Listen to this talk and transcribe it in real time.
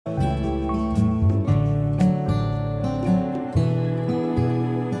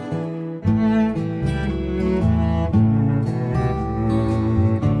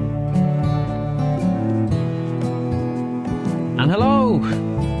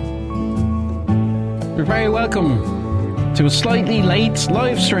You're very welcome to a slightly late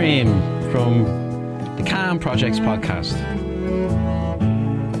live stream from the Calm Projects podcast.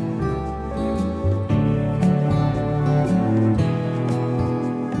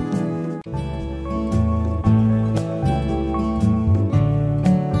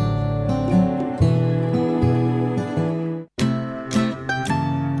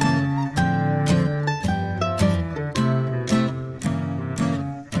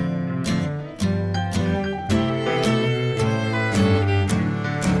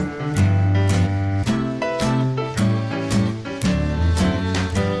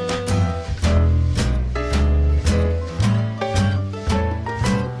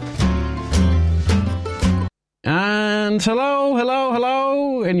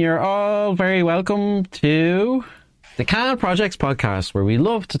 Hello, and you're all very welcome to the Calm Projects podcast, where we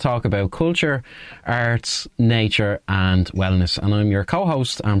love to talk about culture, arts, nature, and wellness. And I'm your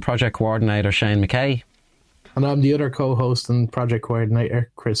co-host and project coordinator, Shane McKay. And I'm the other co-host and project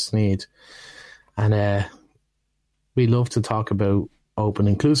coordinator, Chris Sneed. And we love to talk about open,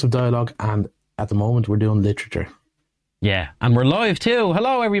 inclusive dialogue, and at the moment we're doing literature. Yeah, and we're live too.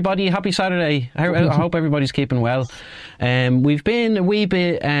 Hello, everybody. Happy Saturday. I hope everybody's keeping well. We've been a wee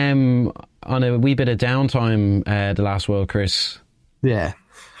bit on a wee bit of downtime the last while, Chris. Yeah,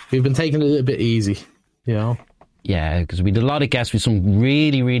 we've been taking it a little bit easy, you know. Yeah, because we did a lot of guests with some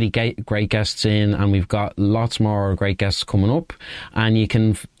really, really great guests in, and we've got lots more great guests coming up. And you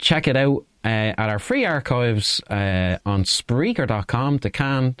can check it out at our free archives on Spreaker.com, the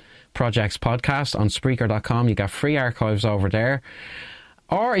Calm Projects podcast on Spreaker.com. You got free archives over there.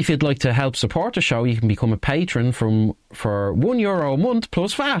 Or if you'd like to help support the show, you can become a patron for €1 a month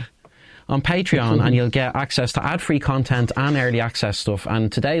plus VAT on Patreon, and you'll get access to ad-free content and early access stuff.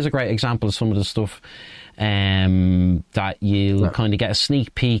 And today is a great example of some of the stuff that you'll kind of get a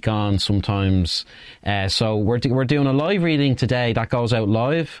sneak peek on sometimes. So we're doing a live reading today that goes out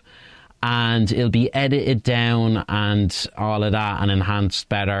live, and it'll be edited down and all of that and enhanced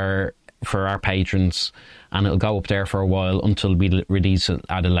better for our patrons, and it'll go up there for a while until we release it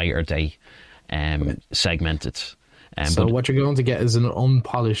at a later date, segmented. So what you're going to get is an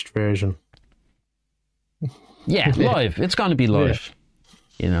unpolished version. Yeah, live. It's going to be live.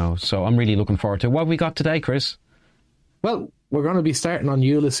 Yeah. You know, so I'm really looking forward to it. What have we got today, Chris? Well, we're going to be starting on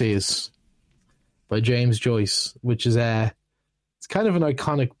Ulysses by James Joyce, which is it's kind of an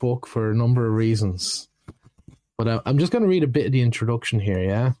iconic book for a number of reasons. But I'm just going to read a bit of the introduction here,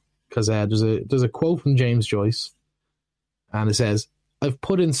 yeah? Because there's a quote from James Joyce, and it says, "I've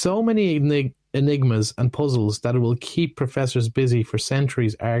put in so many enigmas and puzzles that it will keep professors busy for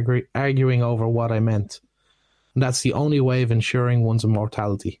centuries arguing over what I meant. And that's the only way of ensuring one's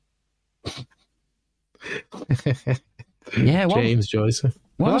immortality." Yeah, James Joyce.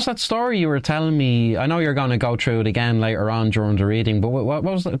 What was that story you were telling me? I know you're going to go through it again later on during the reading, but what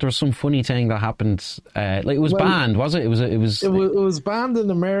was that? There was some funny thing that happened. Like it was banned, was it? It was banned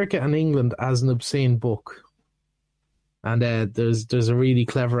in America and England as an obscene book. And there's a really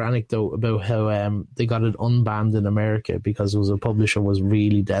clever anecdote about how they got it unbanned in America because a publisher was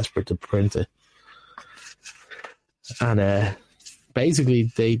really desperate to print it. And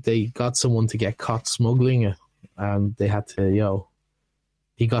basically they got someone to get caught smuggling it, and they had to,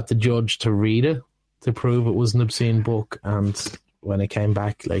 he got the judge to read it to prove it was an obscene book, and when it came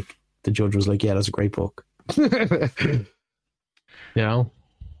back, like, the judge was like, "Yeah, that's a great book."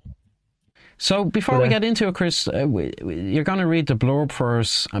 So before we get into it, Chris, you're going to read the blurb for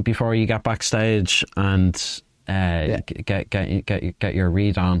us before you get backstage and get your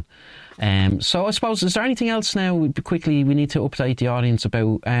read on. So I suppose, is there anything else now quickly we need to update the audience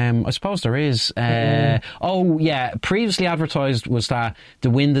about? I suppose there is. Previously advertised was that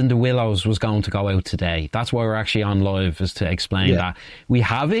The Wind in the Willows was going to go out today. That's why we're actually on live, is to explain that. We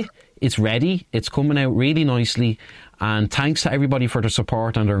have it. It's ready. It's coming out really nicely. And thanks to everybody for their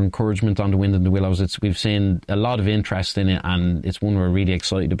support and their encouragement on The Wind in the Willows. We've seen a lot of interest in it, and it's one we're really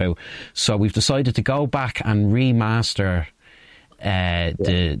excited about. So we've decided to go back and remaster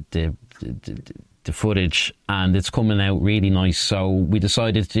the footage, and it's coming out really nice. So we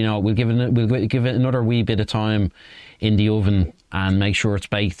decided, we'll give it another wee bit of time in the oven and make sure it's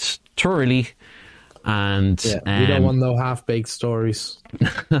baked thoroughly. And we don't want no half-baked stories.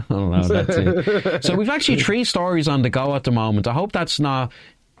 No, that's it. So we've actually 3 stories on the go at the moment. I hope that's not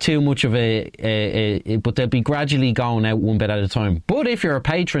too much of but they'll be gradually going out one bit at a time. But if you're a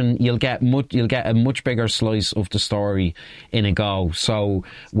patron, you'll get a much bigger slice of the story in a go. So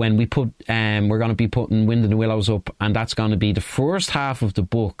when we put, we're going to be putting Wind in the Willows up, and that's going to be the first half of the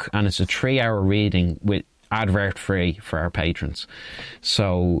book, and it's a 3-hour reading with advert free for our patrons.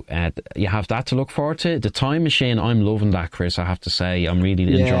 So you have that to look forward to. The Time Machine, I'm loving that, Chris. I have to say, I'm really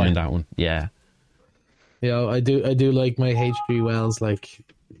enjoying that one. Yeah. Yeah, I do like my H.G. Wells. Like,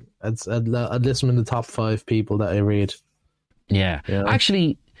 I'd list him in the top 5 people that I read. Yeah.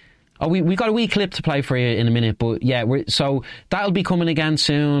 Actually, we got a wee clip to play for you in a minute, but yeah, so that'll be coming again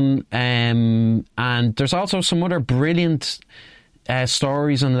soon. And there's also some other brilliant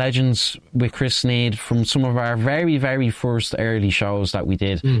stories and legends with Chris Sneed from some of our very, very first early shows that we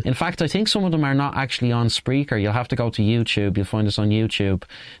did. In fact, I think some of them are not actually on Spreaker. You'll have to go to YouTube. You'll find us on YouTube.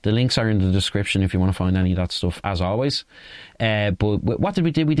 The links are in the description if you want to find any of that stuff, as always. But what did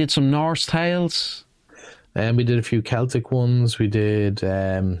we do? We did some Norse tales. And we did a few Celtic ones. We did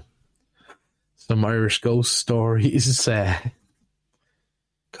some Irish ghost stories.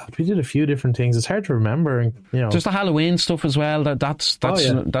 God, we did a few different things. It's hard to remember. Just the Halloween stuff as well. That's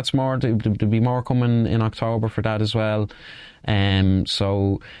more. There'll be more coming in October for that as well.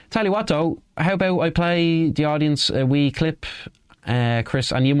 So tell you what though, how about I play the audience a wee clip,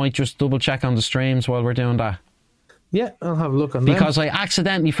 Chris, and you might just double check on the streams while we're doing that. Yeah, I'll have a look on because I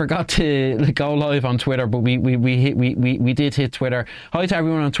accidentally forgot to go live on Twitter, but we did hit Twitter. Hi to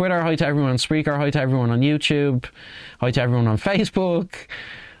everyone on Twitter. Hi to everyone on Spreaker. Hi to everyone on YouTube. Hi to everyone on Facebook.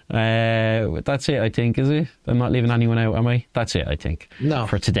 That's it, I think, is it? I'm not leaving anyone out, am I? That's it, I think. No.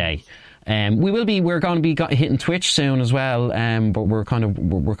 For today. We're going to be hitting Twitch soon as well. But we're kind of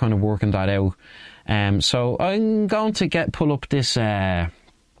working that out. So I'm going to pull up this Wind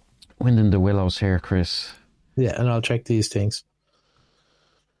in the Willows here, Chris. Yeah, and I'll check these things.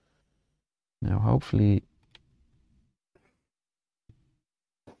 Now, hopefully...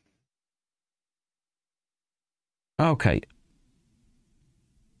 Okay.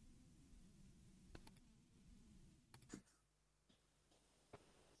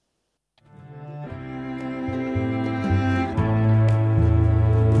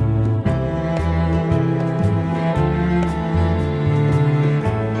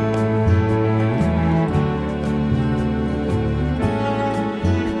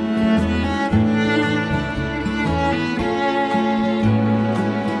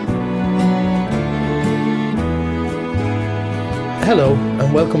 Hello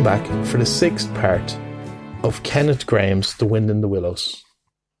and welcome back for the 6th part of Kenneth Grahame's The Wind in the Willows.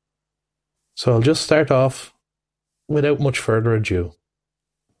 So I'll just start off without much further ado.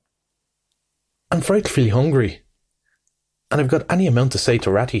 I'm frightfully hungry, and I've got any amount to say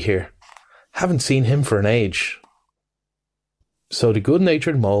to Ratty here. Haven't seen him for an age. So the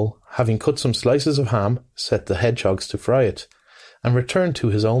good-natured mole, having cut some slices of ham, set the hedgehogs to fry it, and returned to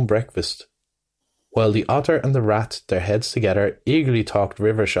his own breakfast, while the otter and the rat, their heads together, eagerly talked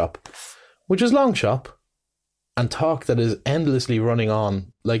river shop, which is long shop, and talk that is endlessly running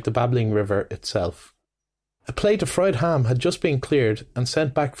on, like the babbling river itself. A plate of fried ham had just been cleared and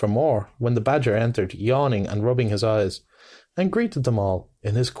sent back for more when the badger entered, yawning and rubbing his eyes, and greeted them all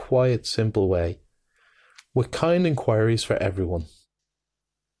in his quiet, simple way, with kind inquiries for everyone.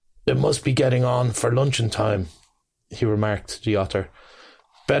 "It must be getting on for luncheon time," he remarked to the otter.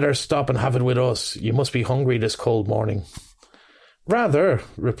 "Better stop and have it with us. You must be hungry this cold morning." "Rather,"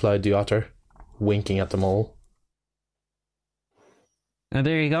 replied the otter, winking at the mole. And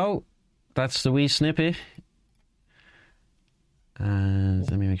there you go. That's the wee snippet. And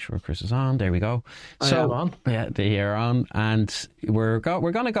let me make sure Chris is on. There we go. I am on. Yeah, they are on, and we're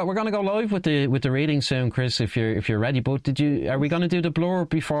gonna go live with the reading soon, Chris. If you're ready. But are we gonna do the blurb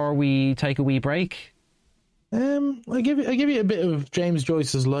before we take a wee break? I give you a bit of James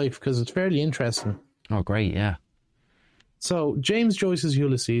Joyce's life because it's fairly interesting. Oh, great! Yeah. So James Joyce's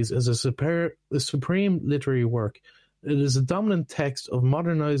Ulysses is a supreme literary work. It is a dominant text of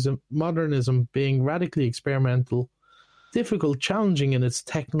modernism being radically experimental, difficult, challenging in its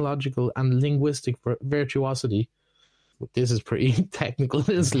technological and linguistic virtuosity. This is pretty technical,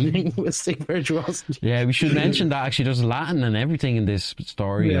 this linguistic virtuosity. Yeah, we should mention that actually there's Latin and everything in this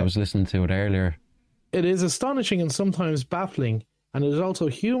story. Yeah. I was listening to it earlier. It is astonishing and sometimes baffling, and it is also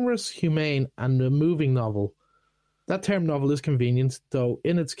humorous, humane, and a moving novel. That term novel is convenient, though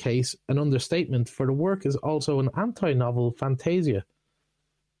in its case an understatement, for the work is also an anti-novel fantasia.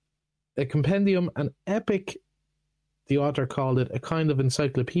 A compendium, an epic, the author called it, a kind of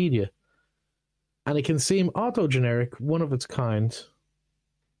encyclopedia. And it can seem autogeneric, one of its kind.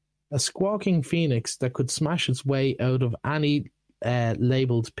 A squawking phoenix that could smash its way out of any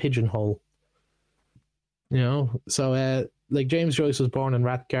labelled pigeonhole. You know, so like James Joyce was born in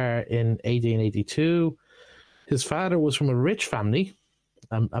Rathgar in 1882. His father was from a rich family,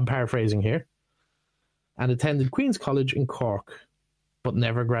 I'm paraphrasing here, and attended Queen's College in Cork, but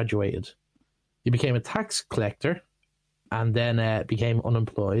never graduated. He became a tax collector and then became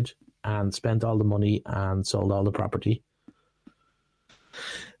unemployed and spent all the money and sold all the property.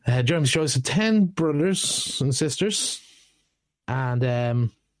 James Joyce had 10 brothers and sisters.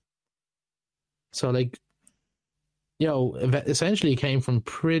 And so, like, you know, essentially came from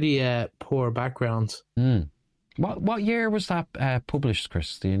pretty poor backgrounds. What year was that published,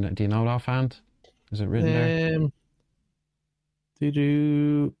 Chris? Do you know it offhand? Is it written there?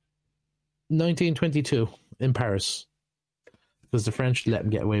 1922 in Paris. Because the French let him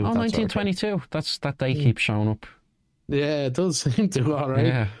get away with that. 1922. That day keeps showing up. Yeah, it does seem to, all right.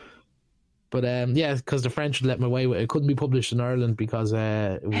 Yeah. But yeah, because the French let him away with it. It couldn't be published in Ireland because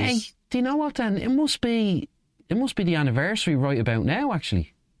it was... Hey, do you know what then? It must be the anniversary right about now,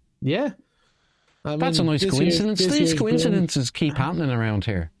 actually. Yeah. I mean, that's a nice coincidence. These coincidences keep happening around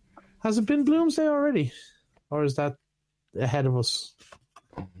here. Has it been Bloomsday already? Or is that ahead of us?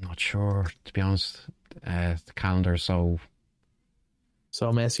 I'm not sure, to be honest. The calendar's so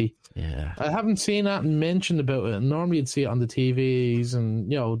messy. Yeah. I haven't seen that and mentioned about it. Normally you'd see it on the TVs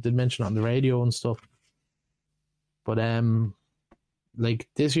and, you know, they'd mention it on the radio and stuff. But, like,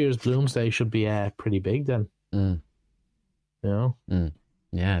 this year's Bloomsday should be pretty big then. You know?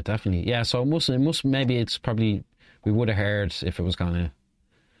 Yeah, definitely. Yeah, so it must, maybe it's probably, we would have heard if it was happening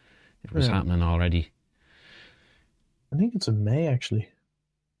already. I think it's in May, actually.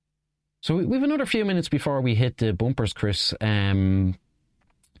 So we've another few minutes before we hit the bumpers, Chris.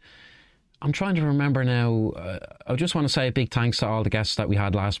 I'm trying to remember now. I just want to say a big thanks to all the guests that we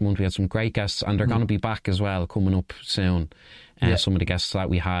had last month. We had some great guests, and they're going to be back as well, coming up soon. Some of the guests that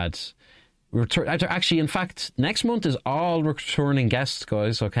we had. Actually, in fact, next month is all returning guests,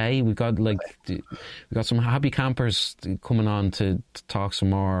 guys. Okay, we got some happy campers coming on to talk some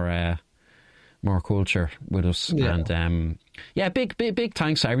more culture with us, and big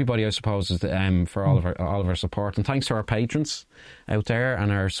thanks to everybody, I suppose, for all of our support, and thanks to our patrons out there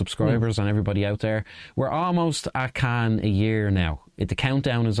and our subscribers and everybody out there. We're almost at Cannes a year now. The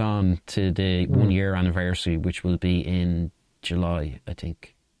countdown is on to the 1 year anniversary, which will be in July, I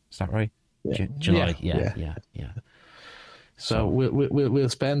think. Is that right? Yeah. July, yeah. So we'll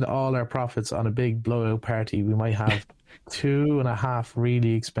spend all our profits on a big blowout party. We might have 2.5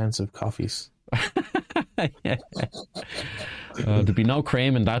 really expensive coffees. There'd be no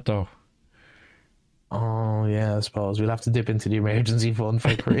cream in that, though. Oh yeah, I suppose we'll have to dip into the emergency fund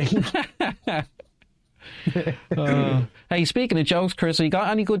for cream. Hey, speaking of jokes, Chris, have you got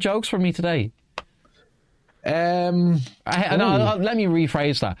any good jokes for me today? Let me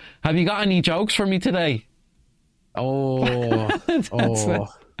rephrase that. Have you got any jokes for me today? I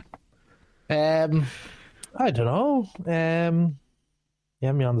don't know. You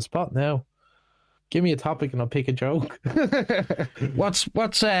have me on the spot now. Give me a topic and I'll pick a joke. What's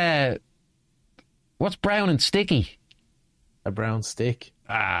brown and sticky? A brown stick.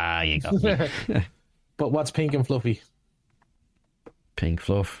 Ah, you got me. But what's pink and fluffy? Pink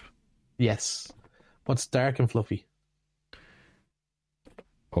fluff. Yes. What's dark and fluffy?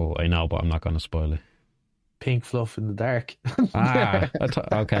 Oh, I know, but I'm not going to spoil it. Pink fluff in the dark. Okay. I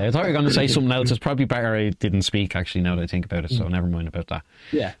thought you were going to say something else. It's probably better I didn't speak, actually, now that I think about it, so never mind about that.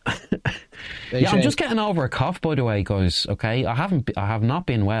 Yeah. I'm just getting over a cough, by the way, guys, okay? I have not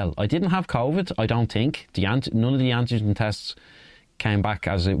been well. I didn't have COVID, I don't think. None of the antigen tests came back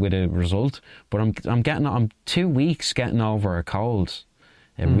with a result, but I'm 2 weeks getting over a cold.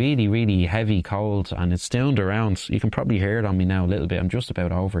 A really, really heavy cold, and it's stoned around. You can probably hear it on me now a little bit. I'm just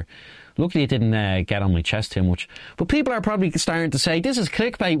about over. Luckily, it didn't get on my chest too much. But people are probably starting to say, this is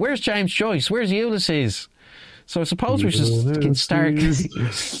clickbait. Where's James Joyce? Where's Ulysses? So I suppose we should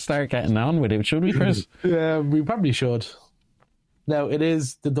start getting on with it, should we, Chris? Yeah, we probably should. Now, it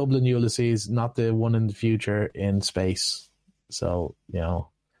is the Dublin Ulysses, not the one in the future in space. So, you know,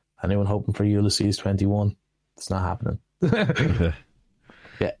 anyone hoping for Ulysses 21, it's not happening.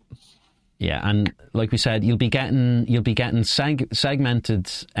 Yeah, and like we said, you'll be getting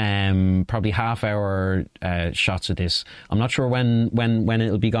segmented, probably half-hour shots of this. I'm not sure when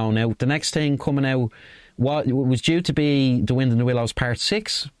it'll be going out. The next thing coming out was due to be The Wind in the Willows Part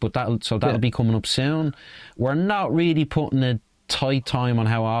 6, but that'll be coming up soon. We're not really putting a tight time on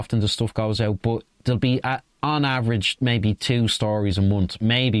how often the stuff goes out, but there'll be on average maybe 2 stories a month,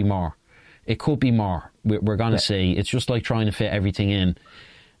 maybe more. It could be more. We're going to see. It's just like trying to fit everything in.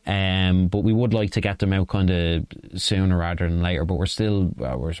 But we would like to get them out kind of sooner rather than later. But we're still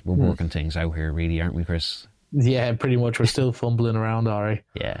we're working things out here, really, aren't we, Chris? Yeah, pretty much. We're still fumbling around, all right.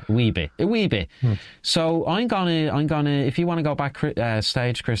 Yeah, a wee bit. So I'm gonna. If you want to go back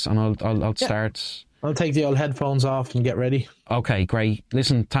stage, Chris, and I'll start. I'll take the old headphones off and get ready. Okay, great.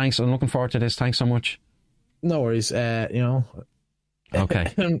 Listen, thanks. I'm looking forward to this. Thanks so much. No worries. Okay.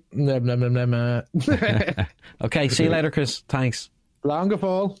 Okay, see you later, Chris. Thanks.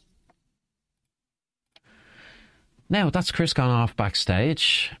 Longafall. Now, that's Chris gone off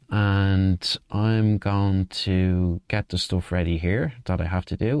backstage, and I'm going to get the stuff ready here that I have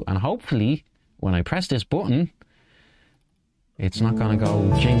to do. And hopefully, when I press this button, it's not going to go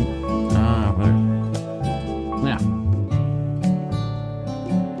yeah.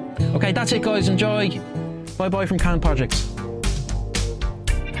 Okay, that's it, guys. Enjoy. Bye-bye from Can Projects.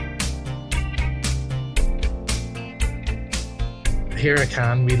 Here at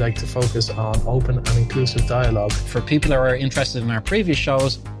Can, we like to focus on open and inclusive dialogue. For people who are interested in our previous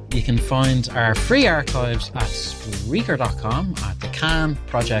shows, you can find our free archives at Spreaker.com, at the Can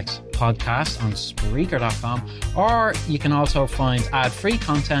Projects podcast on Spreaker.com, or you can also find ad-free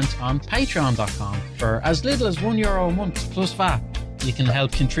content on Patreon.com for as little as €1 a month plus VAT. You can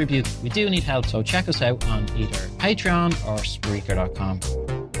help contribute. We do need help, so check us out on either Patreon or Spreaker.com.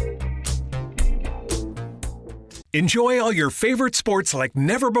 Enjoy all your favorite sports like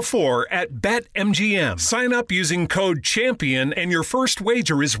never before at BetMGM. Sign up using code CHAMPION and your first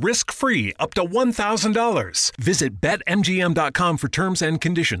wager is risk-free up to $1,000. Visit BetMGM.com for terms and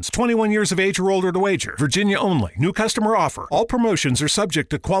conditions. 21 years of age or older to wager. Virginia only. New customer offer. All promotions are subject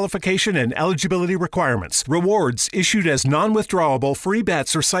to qualification and eligibility requirements. Rewards issued as non-withdrawable free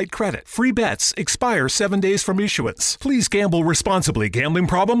bets or site credit. Free bets expire 7 days from issuance. Please gamble responsibly. Gambling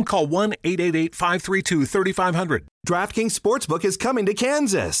problem? Call 1-888-532-3500. DraftKings Sportsbook is coming to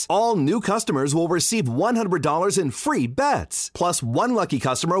Kansas. All new customers will receive $100 in free bets. Plus, one lucky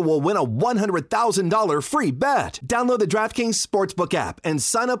customer will win a $100,000 free bet. Download the DraftKings Sportsbook app and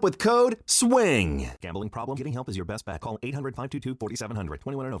sign up with code SWING. Gambling problem? Getting help is your best bet. Call 800-522-4700.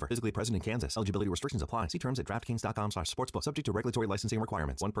 21 and over. Physically present in Kansas. Eligibility restrictions apply. See terms at DraftKings.com/sportsbook. Subject to regulatory licensing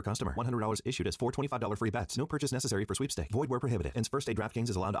requirements. One per customer. $100 issued as $4 $25 free bets. No purchase necessary for sweepstakes. Void where prohibited. Ends first day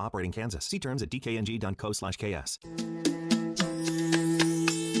DraftKings is allowed to operate in Kansas. See terms at dkng.co/KS.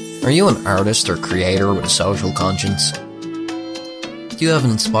 Are you an artist or creator with a social conscience? Do you have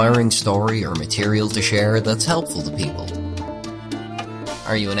an inspiring story or material to share that's helpful to people?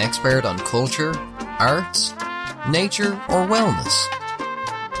 Are you an expert on culture, arts, nature, or wellness?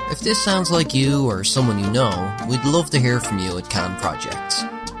 If this sounds like you or someone you know, we'd love to hear from you at Can Projects,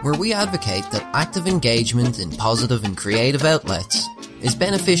 where we advocate that active engagement in positive and creative outlets is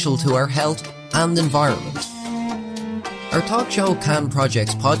beneficial to our health and environment. Our talk show Can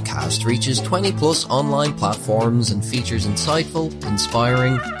Projects podcast reaches 20 plus online platforms and features insightful,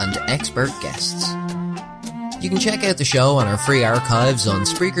 inspiring, and expert guests. You can check out the show on our free archives on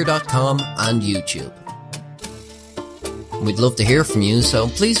Spreaker.com and YouTube. We'd love to hear from you, so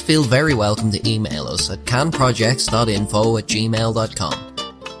please feel very welcome to email us at canprojects.info@gmail.com.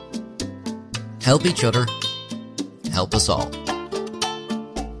 Help each other. Help us all.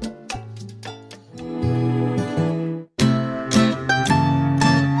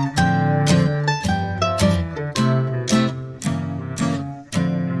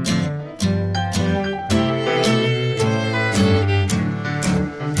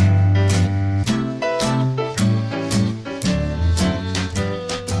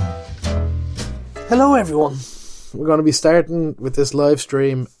 Hello everyone. We're going to be starting with this live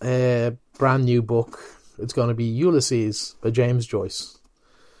stream a brand new book. It's going to be Ulysses by James Joyce.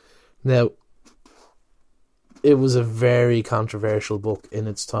 Now, it was a very controversial book in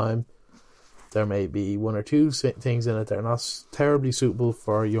its time. There may be one or two things in it that are not terribly suitable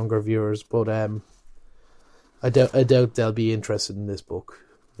for younger viewers, but I doubt they'll be interested in this book.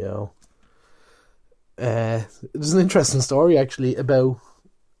 You know, there's an interesting story actually about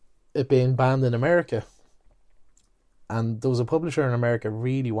it being banned in America, and there was a publisher in America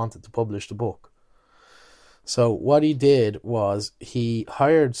really wanted to publish the book. So what he did was he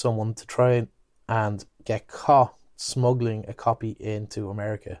hired someone to try and get caught smuggling a copy into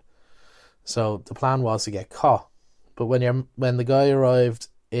America. So the plan was to get caught, but when the guy arrived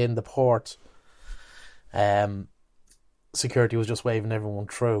in the port, security was just waving everyone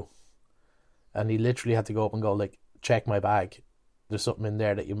through, and he literally had to go up and go like, "Check my bag. There's something in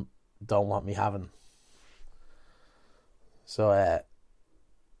there that you don't want me having." So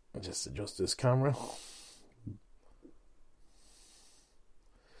just adjust this camera.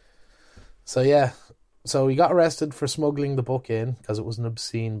 So yeah, so he got arrested for smuggling the book in because it was an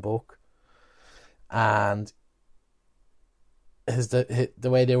obscene book, and the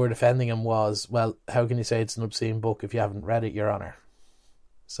way they were defending him was, well, how can you say it's an obscene book if you haven't read it, Your Honor?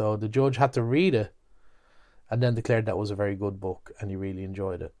 So the judge had to read it and then declared that was a very good book and he really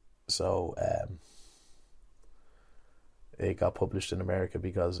enjoyed it. So it got published in America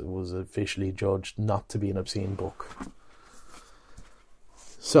because it was officially judged not to be an obscene book.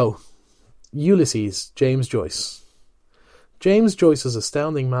 So, Ulysses, James Joyce. James Joyce's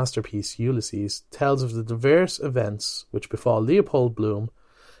astounding masterpiece, Ulysses, tells of the diverse events which befall Leopold Bloom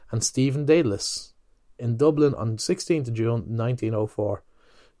and Stephen Dedalus in Dublin on 16th June 1904,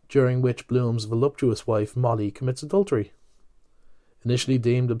 during which Bloom's voluptuous wife Molly commits adultery. Initially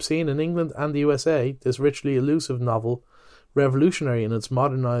deemed obscene in England and the USA, this richly elusive novel, revolutionary in its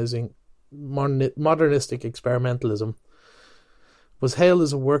modernistic experimentalism, was hailed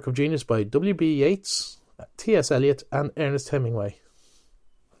as a work of genius by W.B. Yeats, T.S. Eliot and Ernest Hemingway.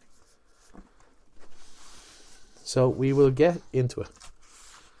 So we will get into it.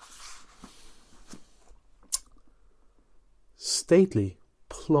 Stately,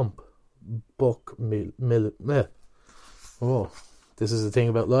 plump, Buck Oh, this is the thing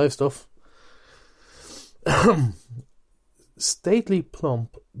about live stuff. Stately,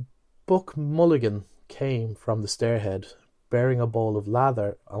 plump, Buck Mulligan came from the stairhead, bearing a bowl of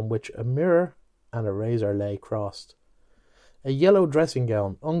lather on which a mirror and a razor lay crossed. A yellow dressing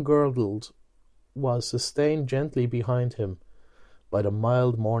gown, ungirdled, was sustained gently behind him by the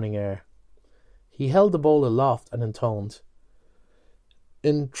mild morning air. He held the bowl aloft and intoned,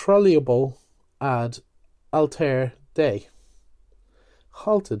 "Introliable ad alter Dei."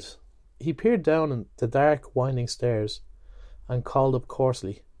 Halted, he peered down the dark, winding stairs and called up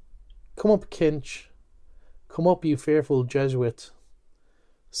coarsely, "Come up, Kinch. Come up, you fearful Jesuit."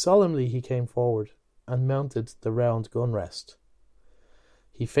 Solemnly he came forward and mounted the round gun rest.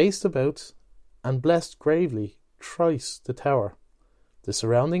 He faced about and blessed gravely thrice the tower, the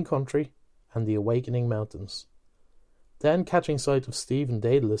surrounding country, and the awakening mountains. Then, catching sight of Stephen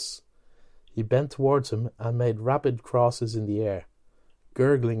Dedalus, he bent towards him and made rapid crosses in the air,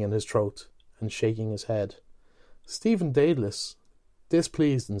 gurgling in his throat and shaking his head. Stephen Dedalus,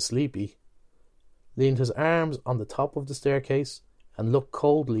 displeased and sleepy, leaned his arms on the top of the staircase and looked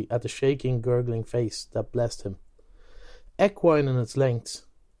coldly at the shaking, gurgling face that blessed him. Equine in its length,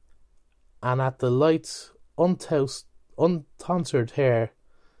 and at the light, untonsured hair,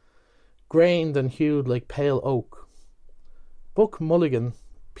 grained and hued like pale oak. Buck Mulligan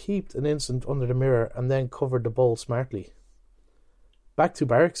peeped an instant under the mirror and then covered the bowl smartly. "Back to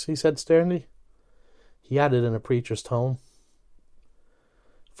barracks," he said sternly. He added in a preacher's tone,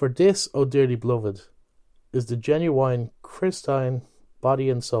 "For this, O dearly beloved, is the genuine Christine body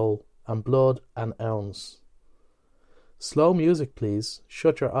and soul, and blood and ounce. Slow music, please.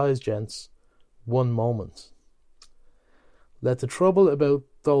 Shut your eyes, gents. One moment. Let the trouble about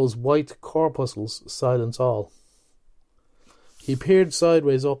those white corpuscles silence all." He peered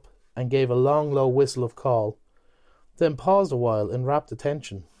sideways up and gave a long, low whistle of call, then paused a while in rapt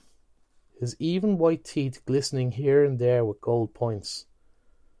attention, his even white teeth glistening here and there with gold points.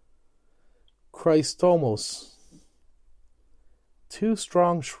 "Christomos." Two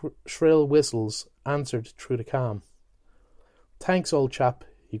strong, shrill whistles answered through the calm. "Thanks, old chap,"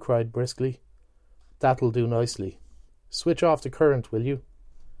 he cried briskly. "That'll do nicely. Switch off the current, will you?"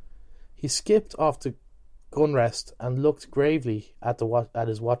 He skipped off the gun rest and looked gravely at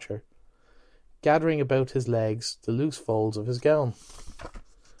his watcher, gathering about his legs the loose folds of his gown.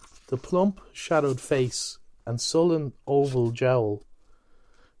 The plump, shadowed face and sullen oval jowl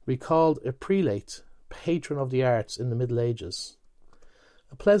recalled a prelate, patron of the arts in the Middle Ages.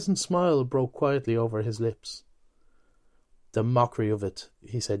 A pleasant smile broke quietly over his lips. "The mockery of it,"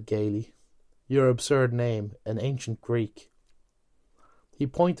 he said gaily. "Your absurd name, an ancient Greek." He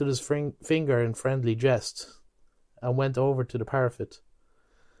pointed his finger in friendly jest and went over to the parapet,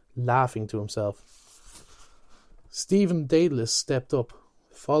 laughing to himself. Stephen Dedalus stepped up,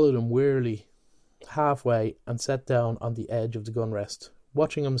 followed him wearily halfway, and sat down on the edge of the gun rest,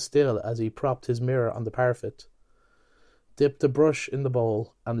 watching him still as he propped his mirror on the parapet, dipped a brush in the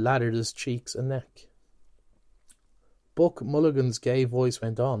bowl, and lathered his cheeks and neck. Buck Mulligan's gay voice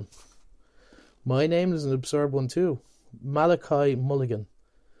went on. "My name is an absurd one too. Malachi Mulligan.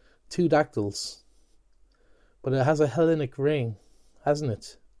 2 dactyls. But it has a Hellenic ring, hasn't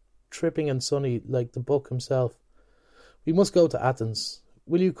it? Tripping and sunny like the Buck himself. We must go to Athens.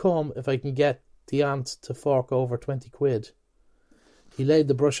 Will you come if I can get the aunt to fork over 20 quid? He laid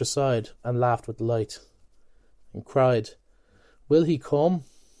the brush aside and laughed with delight, and cried, "Will he come?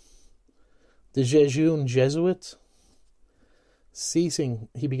 The jejune Jesuit?" Ceasing,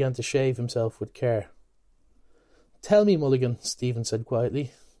 he began to shave himself with care. "Tell me, Mulligan," Stephen said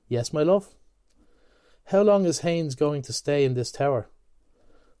quietly. "Yes, my love?" "How long is Haines going to stay in this tower?"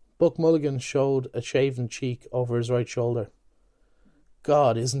 Buck Mulligan showed a shaven cheek over his right shoulder.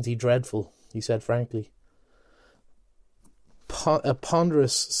 "God, isn't he dreadful?" he said frankly. a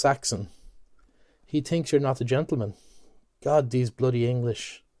ponderous Saxon. He thinks you're not a gentleman. God, these bloody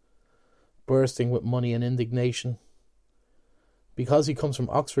English. Bursting with money and indignation. Because he comes from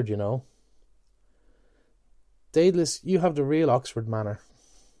Oxford, you know. Daedalus, you have the real Oxford manner.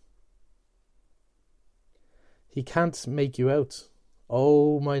 He can't make you out.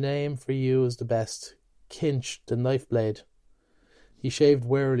 Oh, my name for you is the best. Kinch, the knife blade. He shaved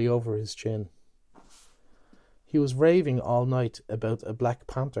warily over his chin. He was raving all night about a Black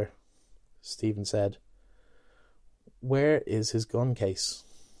Panther, Stephen said. Where is his gun case?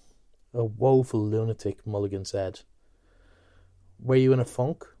 A woeful lunatic, Mulligan said. Were you in a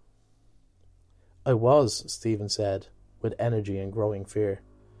funk? I was, Stephen said, with energy and growing fear.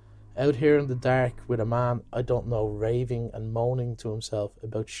 Out here in the dark with a man I don't know raving and moaning to himself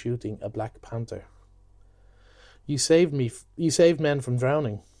about shooting a Black Panther. You saved men from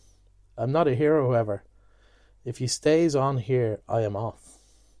drowning. I'm not a hero, however. If he stays on here, I am off.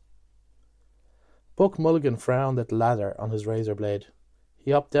 Buck Mulligan frowned at the ladder on his razor blade. He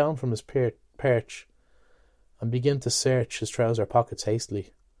hopped down from his perch and began to search his trouser pockets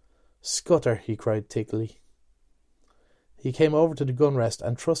hastily. Scutter, he cried thickly. He came over to the gun rest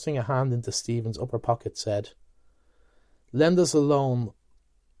and, thrusting a hand into Stephen's upper pocket, said, Lend us a loan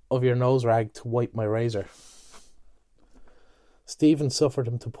of your nose rag to wipe my razor. Stephen suffered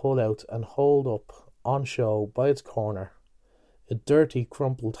him to pull out and hold up, on show, by its corner, a dirty,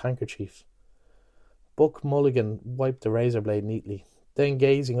 crumpled handkerchief. Buck Mulligan wiped the razor blade neatly. Then,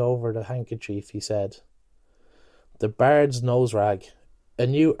 gazing over the handkerchief, he said, The Bard's nose rag, a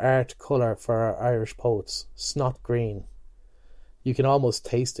new art colour for our Irish poets, snot green. You can almost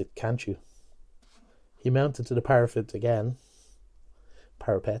taste it, can't you? He mounted to the parapet again,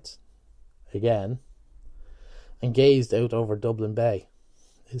 and gazed out over Dublin Bay,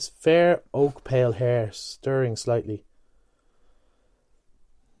 his fair oak-pale hair stirring slightly.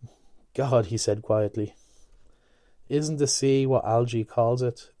 God, he said quietly, isn't the sea what Algy calls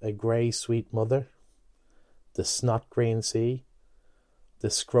it, a grey sweet mother? The snot-green sea? The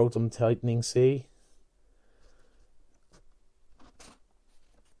scrotum-tightening sea?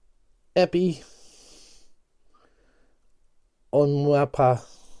 Epi Onwapa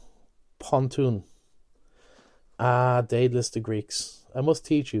Pontoon. Ah, Daedalus the Greeks. I must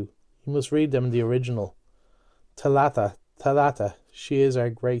teach you. You must read them in the original. Thalata, she is our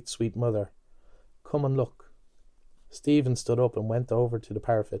great sweet mother. Come and look. Stephen stood up and went over to the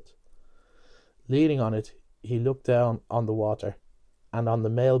parapet. Leaning on it, he looked down on the water and on the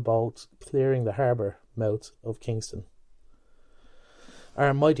mail boat clearing the harbour mouth of Kingston.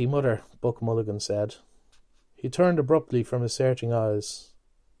 Our mighty mother, Buck Mulligan said. He turned abruptly from his searching eyes.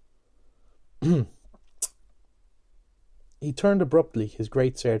 He turned abruptly his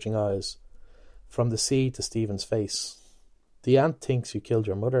great searching eyes from the sea to Stephen's face. The aunt thinks you killed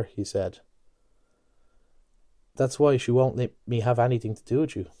your mother, he said. That's why she won't let me have anything to do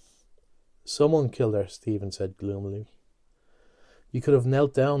with you. Someone killed her, Stephen said gloomily. You could have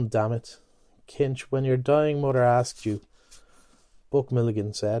knelt down, damn it. Kinch, when your dying mother asked you, Buck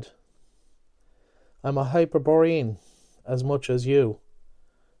Mulligan said. I'm a Hyperborean, as much as you.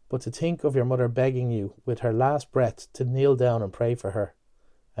 But to think of your mother begging you, with her last breath, to kneel down and pray for her,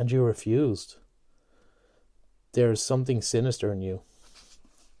 and you refused. There is something sinister in you.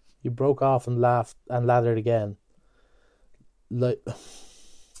 He broke off and laughed and lathered again.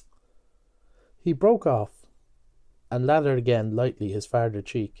 He broke off and lathered again lightly his farther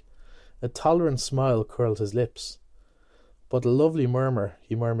cheek. A tolerant smile curled his lips. But a lovely murmur,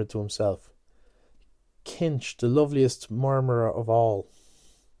 he murmured to himself. Kinch, the loveliest murmurer of all.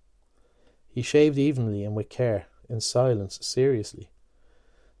 He shaved evenly and with care, in silence, seriously.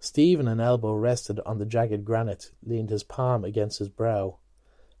 Stephen, an elbow rested on the jagged granite, leaned his palm against his brow,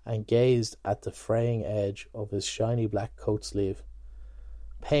 and gazed at the fraying edge of his shiny black coat sleeve.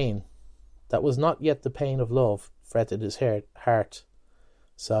 Pain, that was not yet the pain of love, fretted his heart,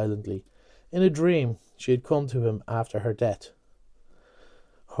 silently. In a dream, she had come to him after her death.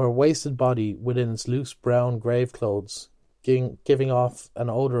 Her wasted body within its loose brown grave clothes, giving off an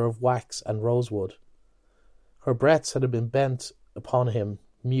odour of wax and rosewood. Her breaths had been bent upon him,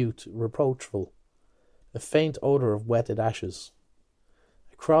 mute, reproachful, a faint odour of wetted ashes.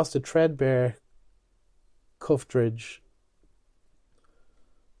 Across the threadbare cuffage,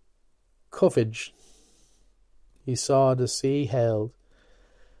 he saw the sea held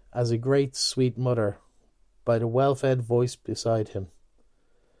as a great sweet mother by the well-fed voice beside him.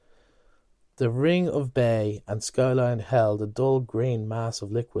 The ring of bay and skyline held a dull green mass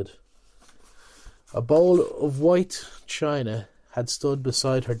of liquid. A bowl of white china had stood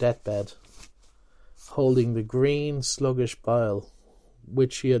beside her deathbed. holding the green, sluggish bile,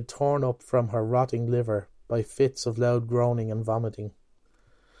 which she had torn up from her rotting liver by fits of loud groaning and vomiting.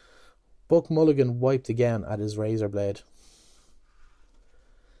 Buck Mulligan wiped again at his razor blade.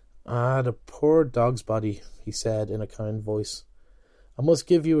 "Ah, the poor dog's body," he said in a kind voice. "I must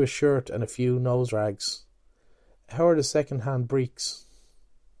give you a shirt and a few nose rags. How are the second-hand breeks?"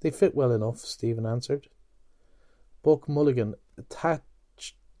 "They fit well enough," Stephen answered. Buck Mulligan attacked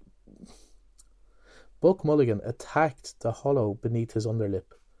the hollow beneath his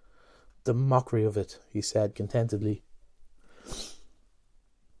underlip. "The mockery of it," he said contentedly.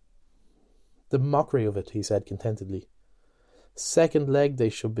 "Second leg they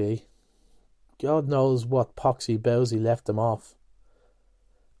should be. God knows what poxy bowsy left them off.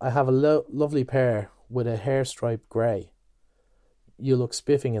 I have a lovely pair with a hair stripe grey. You look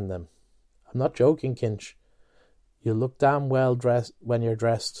spiffing in them. I'm not joking, Kinch. You look damn well dressed when you're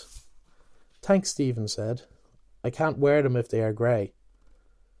dressed." "Thanks," Stephen said. "I can't wear them if they are grey."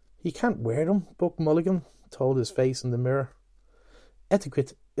 "He can't wear them," Buck Mulligan told his face in the mirror.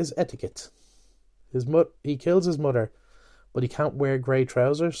 "Etiquette is etiquette. He kills his mother, but he can't wear grey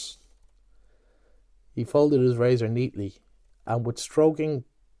trousers." He folded his razor neatly, and with stroking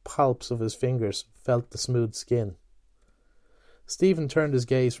palps of his fingers felt the smooth skin. Stephen turned his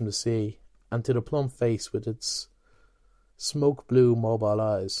gaze from the sea and to the plump face with its smoke-blue mobile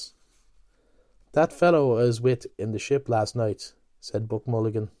eyes. "That fellow I was with in the ship last night," said Buck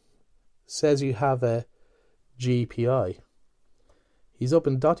Mulligan, "says you have a GPI. He's up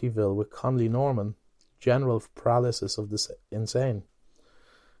in Dottyville with Conley Norman, general for paralysis of the insane."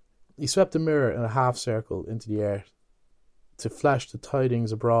 He swept the mirror in a half-circle into the air to flash the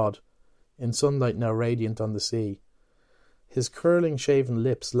tidings abroad in sunlight now radiant on the sea. His curling shaven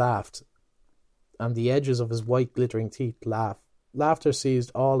lips laughed, and the edges of his white glittering teeth laughed. Laughter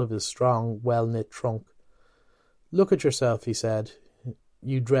seized all of his strong, well-knit trunk. "Look at yourself," he said,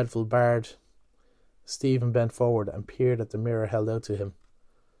 "you dreadful bard." Stephen bent forward and peered at the mirror held out to him,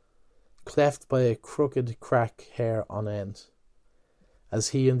 cleft by a crooked crack hair on end. "As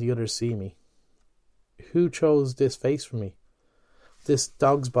he and the others see me. Who chose this face for me? This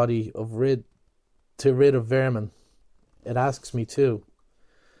dog's body to rid of vermin. It asks me too.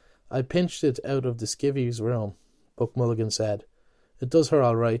 I pinched it out of the skivvy's room," Buck Mulligan said. "It does her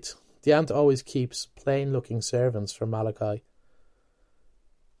all right. The aunt always keeps plain-looking servants for Malachi.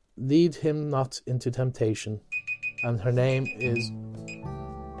 Lead him not into temptation, and her name is..."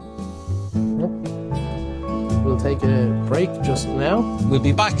 We'll take a break just now. We'll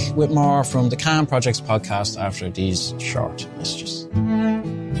be back with more from the Calm Projects podcast after these short messages.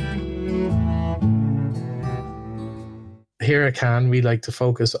 Here at Can, we like to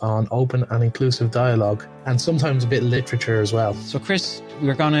focus on open and inclusive dialogue, and sometimes a bit of literature as well. So, Chris,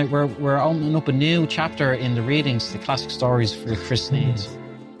 we're opening up a new chapter in the readings, the classic stories for Chris Sneed.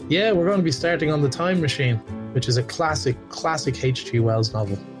 Yeah, we're going to be starting on The Time Machine, which is a classic H.G. Wells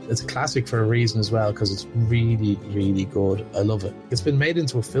novel. It's a classic for a reason as well, because it's really, really good. I love it. It's been made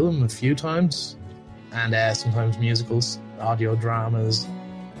into a film a few times, and sometimes musicals, audio dramas.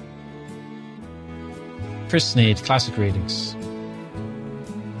 Chris Sneed, classic readings.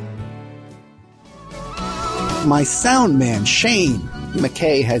 My sound man, Shane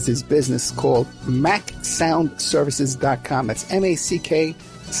McKay, has his business called MacSoundServices.com. That's MACK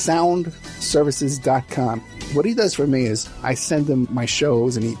soundservices.com. What he does for me is I send him my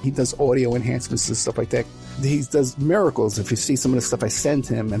shows, and he does audio enhancements and stuff like that. He does miracles if you see some of the stuff I send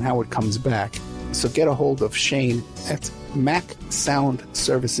him and how it comes back. So get a hold of Shane at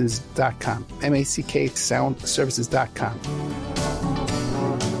MacSoundServices.com. MACK soundservices.com.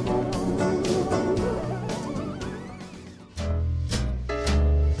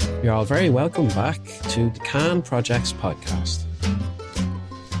 You're all very welcome back to the Calm Projects podcast.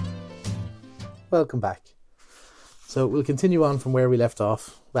 Welcome back. So we'll continue on from where we left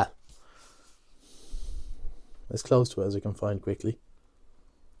off. Well, as close to it as I can find quickly.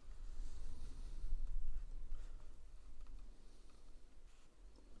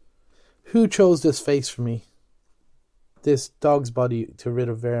 Who chose this face for me? This dog's body to rid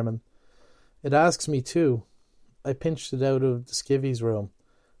of vermin. It asks me too. I pinched it out of the skivvy's room,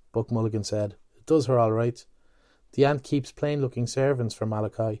 Buck Mulligan said. It does her all right. The aunt keeps plain-looking servants for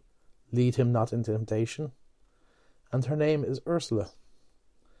Malachi. Lead him not into temptation. And her name is Ursula.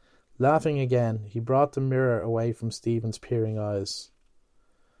 Laughing again, he brought the mirror away from Stephen's peering eyes.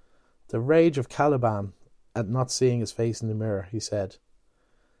 The rage of Caliban at not seeing his face in the mirror, he said.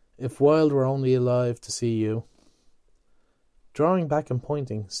 If Wilde were only alive to see you. Drawing back and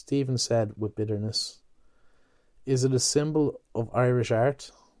pointing, Stephen said with bitterness, Is it a symbol of Irish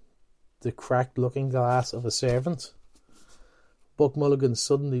art? the cracked looking glass of a servant? Buck Mulligan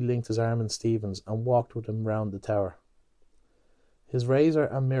suddenly linked his arm in Stephen's and walked with him round the tower. His razor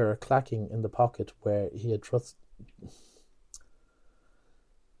and mirror clacking in the pocket where he had thrust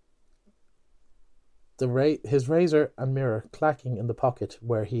his razor and mirror clacking in the pocket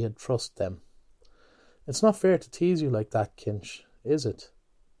where he had thrust them. "It's not fair to tease you like that, Kinch, is it?"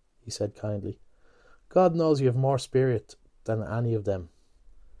 he said kindly. "God knows you have more spirit than any of them."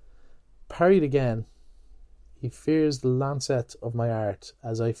 Parried again, "He fears the lancet of my art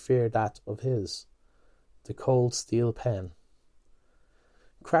as I fear that of his, the cold steel pen.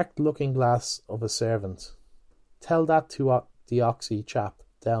 Cracked looking glass of a servant. Tell that to the Oxy chap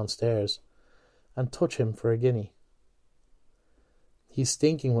downstairs, and touch him for a guinea. He's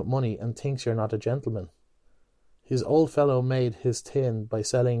stinking with money and thinks you're not a gentleman. His old fellow made his tin by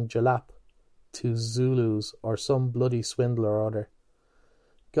selling jalap to Zulus or some bloody swindle or other.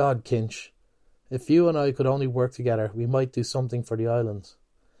 God, Kinch, if you and I could only work together, we might do something for the island.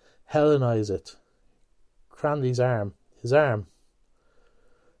 Hellenise it. Cranley's arm, his arm.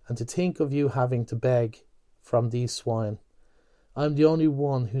 And to think of you having to beg from these swine. I'm the only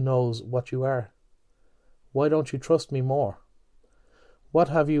one who knows what you are. Why don't you trust me more? What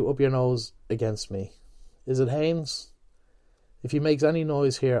have you up your nose against me? Is it Haines? If he makes any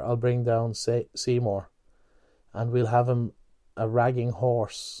noise here, I'll bring down Seymour, and we'll have him a ragging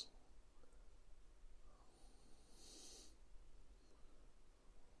horse.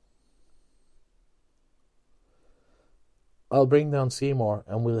 I'll bring down Seymour,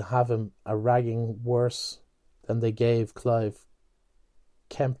 and we'll have him a ragging worse than they gave Clive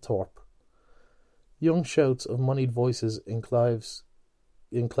Kempthorpe." Young shouts of moneyed voices in Clive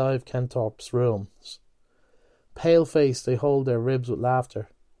Kempthorpe's rooms. Pale-faced, they hold their ribs with laughter,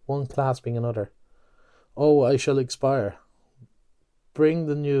 one clasping another. "Oh, I shall expire. Bring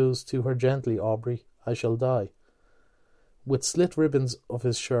the news to her gently, Aubrey. I shall die." With slit ribbons of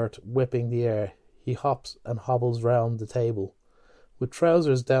his shirt whipping the air, he hops and hobbles round the table, with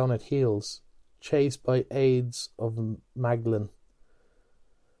trousers down at heels, chased by aids of Magdalen,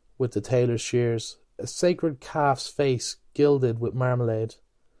 with the tailor's shears, a sacred calf's face gilded with marmalade.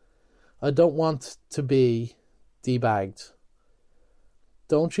 "I don't want to be debagged.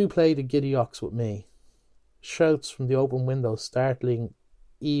 Don't you play the giddy ox with me." Shouts from the open window, startling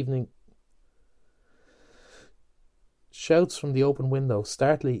evening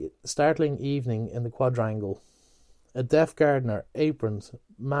in the quadrangle. A deaf gardener, aproned,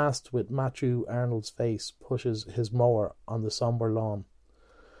 masked with Matthew Arnold's face, pushes his mower on the sombre lawn,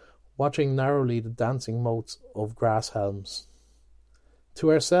 watching narrowly the dancing motes of grass helms.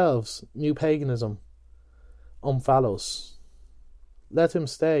 "To ourselves, new paganism, Omphalos." "Let him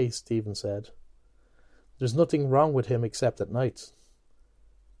stay," Stephen said. "There's nothing wrong with him except at night."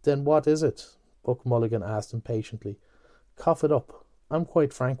 "Then what is it?" Buck Mulligan asked impatiently. "Cough it up. I'm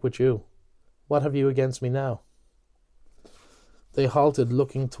quite frank with you. What have you against me now?" They halted,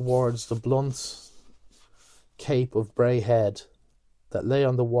 looking towards the blunt cape of Bray Head that lay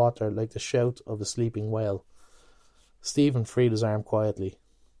on the water like the shout of a sleeping whale. Stephen freed his arm quietly.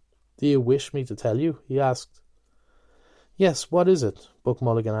 "Do you wish me to tell you?" he asked. "Yes, what is it?" Buck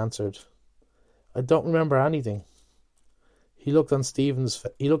Mulligan answered. "I don't remember anything." He looked in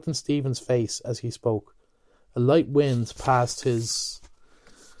Stephen's face as he spoke. A light wind passed his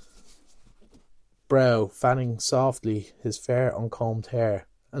brow, fanning softly his fair uncombed hair,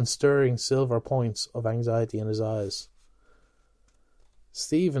 and stirring silver points of anxiety in his eyes.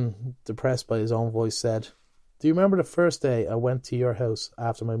 Stephen, depressed by his own voice, said, "Do you remember the first day I went to your house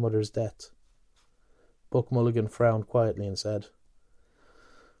after my mother's death?" Buck Mulligan frowned quietly and said,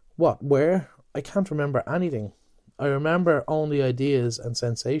 "What, where? I can't remember anything. I remember only ideas and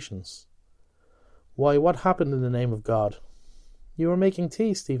sensations." "Why, what happened in the name of God?" "You were making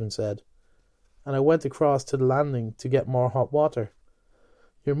tea," Stephen said, "and I went across to the landing to get more hot water.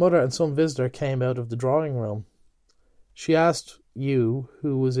 Your mother and some visitor came out of the drawing room. She asked you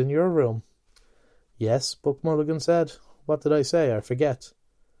who was in your room." "Yes," Buck Mulligan said. "What did I say? I forget."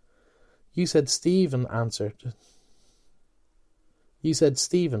 You said Stephen answered.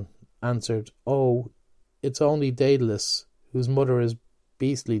 "Oh, it's only Daedalus, whose mother is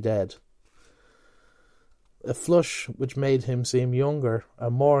beastly dead." A flush which made him seem younger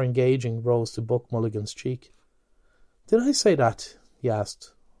and more engaging rose to Buck Mulligan's cheek. "Did I say that?" he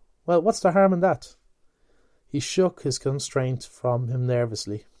asked. "Well, what's the harm in that?" He shook his constraint from him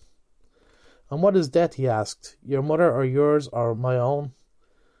nervously. "And what is death?" he asked. "Your mother or yours or my own?"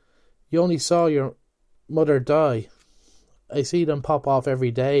 "You only saw your mother die. I see them pop off every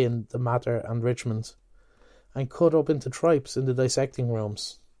day in the Mater and Richmond, and cut up into tripes in the dissecting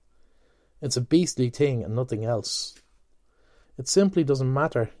rooms. It's a beastly thing and nothing else. It simply doesn't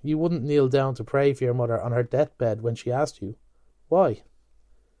matter. You wouldn't kneel down to pray for your mother on her deathbed when she asked you. Why?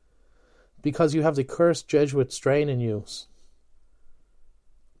 Because you have the cursed Jesuit strain in you.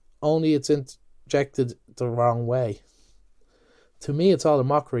 Only it's injected the wrong way. To me, it's all a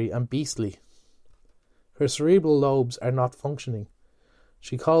mockery and beastly. Her cerebral lobes are not functioning.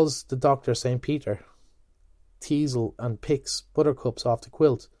 She calls the doctor St. Peter, Teasel, and picks buttercups off the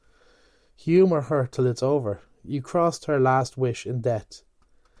quilt. Humour her till it's over. You crossed her last wish in death.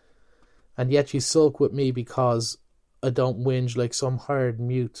 And yet you sulk with me because I don't whinge like some hired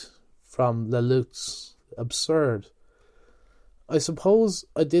mute from La Lutz. Absurd. I suppose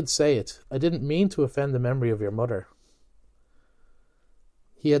I did say it. I didn't mean to offend the memory of your mother.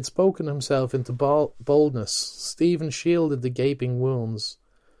 He had spoken himself into boldness. Stephen shielded the gaping wounds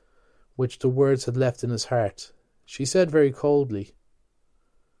which the words had left in his heart. She said very coldly.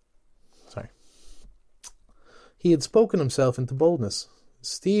 He had spoken himself into boldness.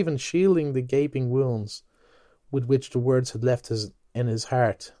 Stephen, shielding the gaping wounds with which the words had left in his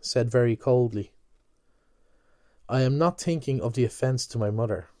heart, said very coldly, I am not thinking of the offence to my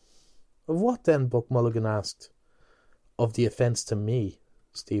mother. Of what then? Buck Mulligan asked. Of the offence to me,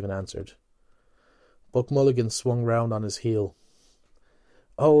 Stephen answered. Buck Mulligan swung round on his heel.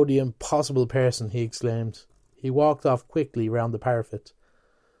 Oh, the impossible person, he exclaimed. He walked off quickly round the parapet.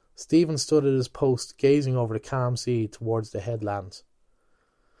 Stephen stood at his post, gazing over the calm sea towards the headland.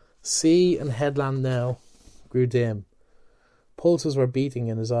 Sea and headland now grew dim. Pulses were beating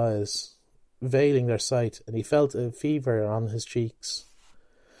in his eyes, veiling their sight, and he felt a fever on his cheeks.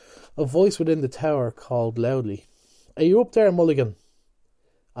 A voice within the tower called loudly, Are you up there, Mulligan?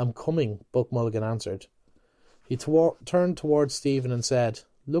 I'm coming, Buck Mulligan answered. He turned towards Stephen and said,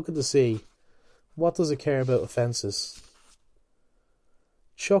 Look at the sea. What does it care about offences?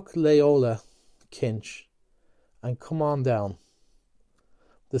 Chuck Leola, Kinch, and come on down.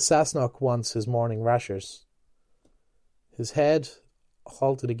 The Sassenach wants his morning rashers. His head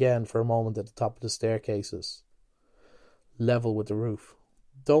halted again for a moment at the top of the staircases, level with the roof.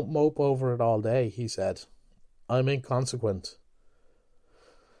 Don't mope over it all day, he said. I'm inconsequent.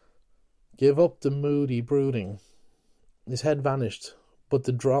 Give up the moody brooding. His head vanished, but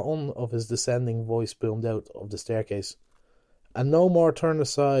the drone of his descending voice boomed out of the staircase. And no more turn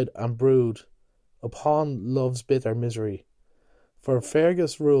aside and brood upon love's bitter misery, for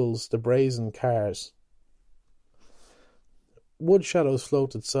Fergus rules the brazen cars. Wood shadows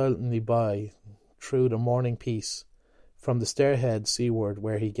floated silently by through the morning peace, from the stairhead seaward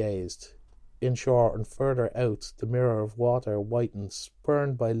where he gazed. Inshore and further out the mirror of water whitened,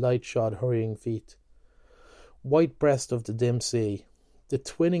 spurned by light-shod hurrying feet. White breast of the dim sea, the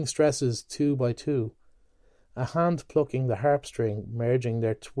twinning stresses 2 by 2, a hand plucking the harp string, merging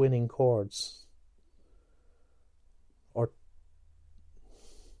their twinning chords. Or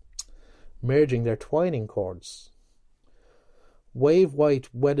merging their twining chords. Wave-white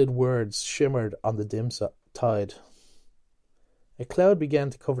wedded words shimmered on the dim tide. A cloud began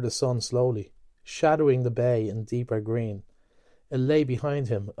to cover the sun slowly, shadowing the bay in deeper green. It lay behind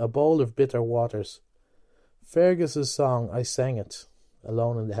him, a bowl of bitter waters. Fergus's song, I sang it,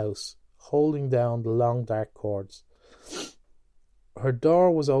 alone in the house, holding down the long dark chords. Her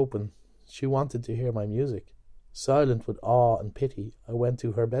door was open. She wanted to hear my music. Silent with awe and pity, I went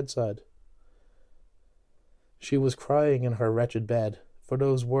to her bedside. She was crying in her wretched bed, for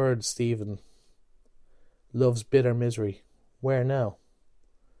those words, Stephen. Love's bitter misery. Where now?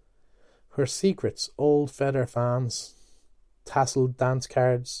 Her secrets, old feather fans, tasselled dance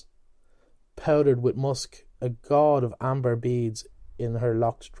cards, powdered with musk, a gaud of amber beads in her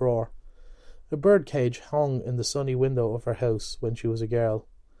locked drawer. A birdcage hung in the sunny window of her house when she was a girl.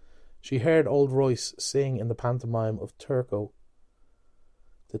 She heard old Royce sing in the pantomime of Turco.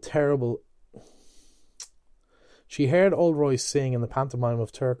 She heard old Royce sing in the pantomime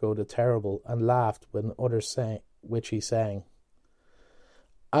of Turco the Terrible, and laughed when others sang, which he sang.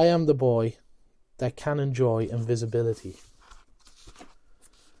 I am the boy that can enjoy invisibility.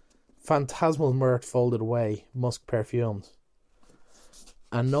 Phantasmal mirth folded away, musk perfumed.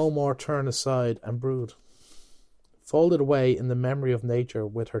 And no more turn aside and brood. Folded away in the memory of nature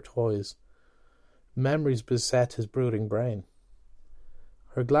with her toys. Memories beset his brooding brain.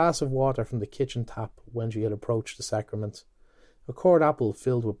 Her glass of water from the kitchen tap when she had approached the sacrament. A cored apple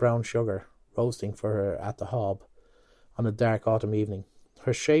filled with brown sugar, roasting for her at the hob on a dark autumn evening.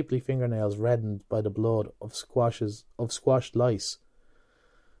 Her shapely fingernails reddened by the blood of squashed lice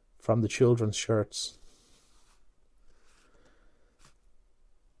from the children's shirts.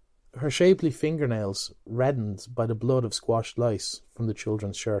 Her shapely fingernails reddened by the blood of squashed lice from the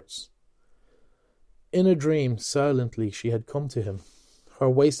children's shirts. In a dream, silently, she had come to him, her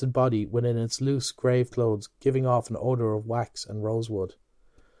wasted body within its loose grave clothes giving off an odour of wax and rosewood.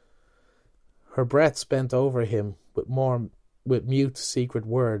 Her breath bent over him with mute secret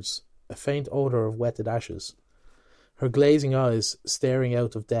words, a faint odour of wetted ashes. Her glazing eyes staring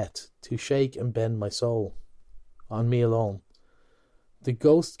out of death to shake and bend my soul. On me alone. The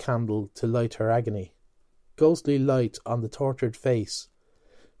ghost candle to light her agony. Ghostly light on the tortured face.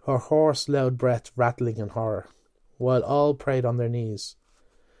 Her hoarse loud breath rattling in horror, while all prayed on their knees.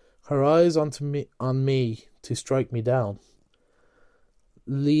 Her eyes on me to strike me down.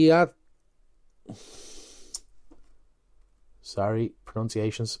 Sorry,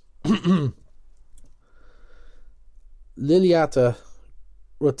 pronunciations. Liliata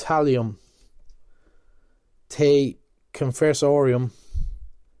rotalium te confersorium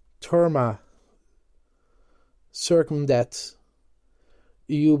turma circumdet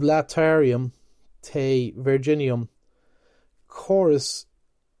eublatarium te virginium chorus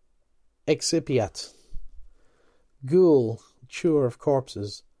excipiat. Ghoul, chewer of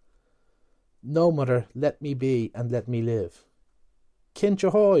corpses. No, mother, let me be and let me live. Kinch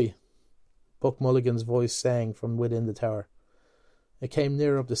ahoy! Buck Mulligan's voice sang from within the tower. It came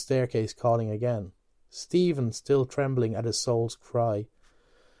near up the staircase, calling again. Stephen, still trembling at his soul's cry,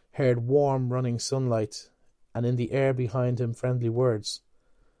 heard warm running sunlight, and in the air behind him friendly words.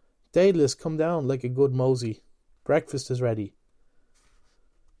 Daedalus, come down like a good mosey. Breakfast is ready.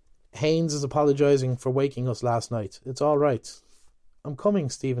 Haynes is apologising for waking us last night. It's all right. I'm coming,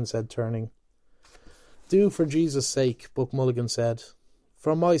 Stephen said, turning. Do for Jesus' sake, Buck Mulligan said.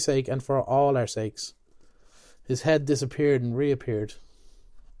 For my sake and for all our sakes. His head disappeared and reappeared.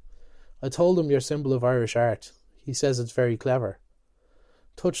 I told him your symbol of Irish art. He says it's very clever.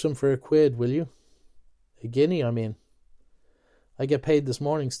 Touch them for £1, will you? A guinea, I mean. I get paid this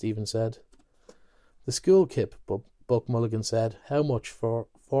morning, Stephen said. The school kip, Buck Mulligan said. How much for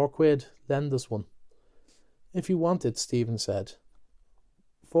 £4? Lend us one. If you want it, Stephen said.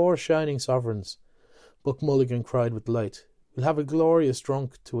 4 shining sovereigns, Buck Mulligan cried with delight. We'll have a glorious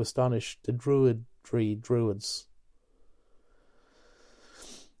drunk to astonish the druids.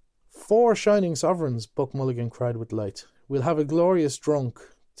 4 shining sovereigns, Buck Mulligan cried with delight. We'll have a glorious drunk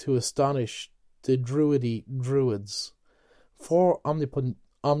to astonish the druids. 4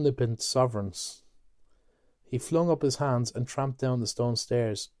 omnipotent sovereigns. He flung up his hands and tramped down the stone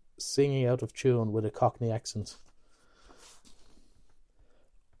stairs, singing out of tune with a Cockney accent.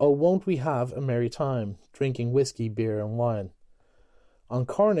 Oh, won't we have a merry time, drinking whiskey, beer and wine? On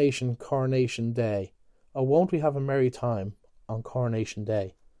Coronation Day. Oh, won't we have a merry time on Coronation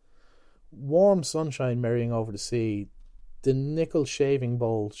Day? Warm sunshine merrying over the sea, the nickel shaving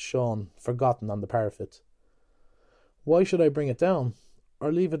bowl shone, forgotten on the parapet. Why should I bring it down,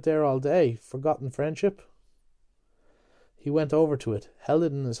 or leave it there all day, forgotten friendship? He went over to it, held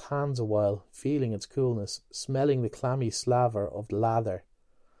it in his hands a while, feeling its coolness, smelling the clammy slaver of the lather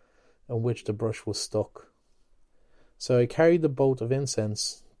on which the brush was stuck. So I carried the boat of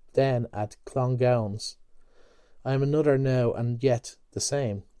incense, then at Clongowns. I am another now, and yet the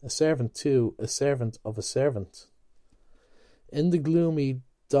same, a servant too, a servant of a servant. In the gloomy,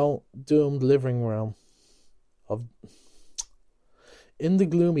 domed living room of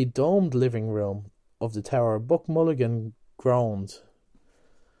the tower, Buck Mulligan groaned.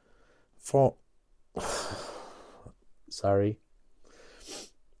 Sorry.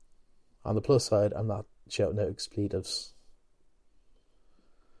 On the plus side, I'm not shouting out expletives.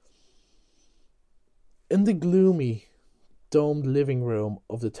 In the gloomy, domed living room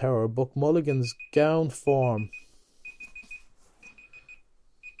of the tower, Buck Mulligan's gowned form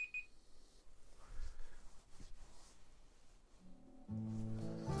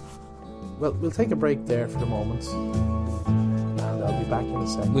Well, we'll take a break there for the moment, and I'll be back in a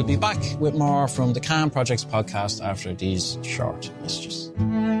second. We'll be back with more from the Calm Projects podcast after these short messages.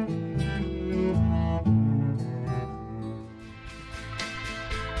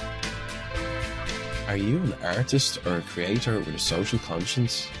 Are you an artist or a creator with a social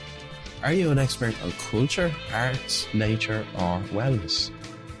conscience? Are you an expert on culture, arts, nature, or wellness?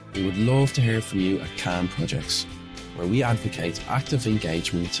 We would love to hear from you at Calm Projects, where we advocate active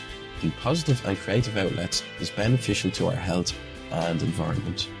engagement in positive and creative outlets is beneficial to our health and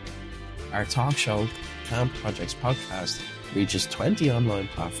environment. Our talk show, Calm Projects Podcast, reaches 20 online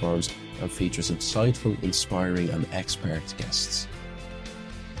platforms and features insightful, inspiring and expert guests.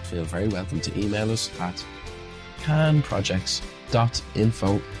 Feel very welcome to email us at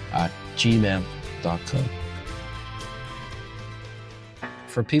calmprojects.info@gmail.com.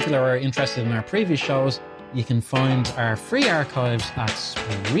 For people who are interested in our previous shows, You can find our free archives at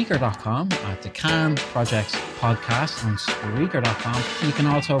Spreaker.com, at the Can Projects podcast on Spreaker.com. You can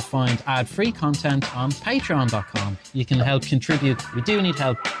also find ad-free content on Patreon.com. You can help contribute. We do need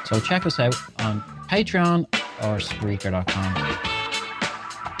help, so check us out on Patreon or Spreaker.com.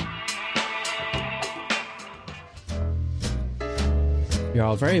 You're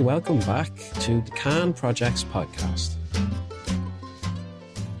all very welcome back to the Can Projects podcast.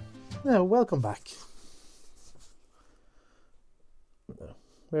 Now, welcome back.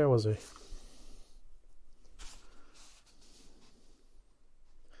 Where was I?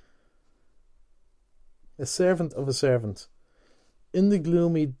 A servant of a servant. In the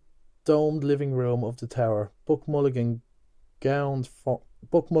gloomy, domed living room of the tower, Buck Mulligan's gowned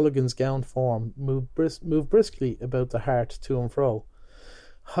form moved briskly about the hearth to and fro,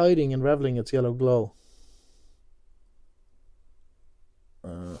 hiding and revelling its yellow glow.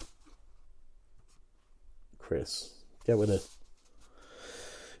 Chris, get with it.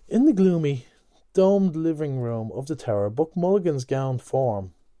 In the gloomy, domed living room of the tower, Buck Mulligan's gowned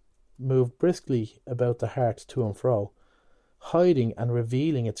form moved briskly about the hearth to and fro, hiding and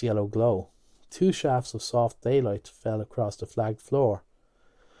revealing its yellow glow. 2 shafts of soft daylight fell across the flagged floor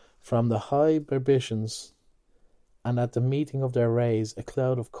from the high barbitions, and at the meeting of their rays a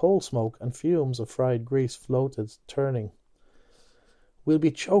cloud of coal smoke and fumes of fried grease floated, turning. "We'll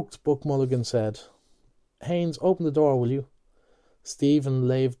be choked," Buck Mulligan said. "Haynes, open the door, will you?" Stephen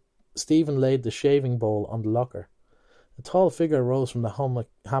laid the shaving bowl on the locker. A tall figure rose from the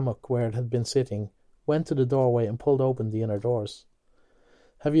hammock where it had been sitting, went to the doorway and pulled open the inner doors.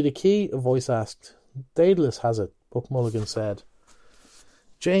 "Have you the key?" a voice asked. "Daedalus has it," Buck Mulligan said.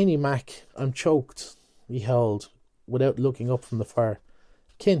 "Janie Mac, I'm choked," he howled, without looking up from the fire.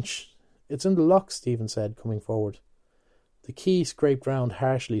 "Kinch, it's in the lock," Stephen said, coming forward. The key scraped round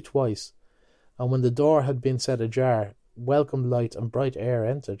harshly twice, and when the door had been set ajar, welcome light and bright air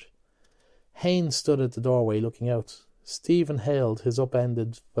entered. Haynes stood at the doorway looking out. Stephen hailed his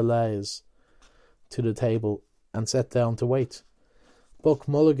upended valise to the table and sat down to wait. Buck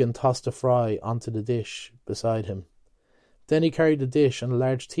Mulligan tossed a fry onto the dish beside him. Then he carried the dish and a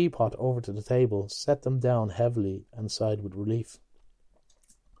large teapot over to the table, set them down heavily, and sighed with relief.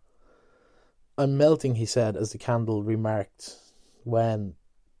 "I'm melting," he said, as the candle remarked,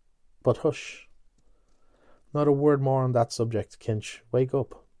 but hush. Not a word more on that subject, Kinch. Wake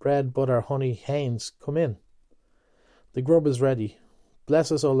up. Bread, butter, honey. Haynes, come in. The grub is ready. Bless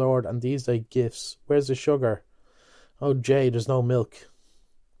us, O Lord, and these thy gifts. Where's the sugar? Oh, Jay, there's no milk.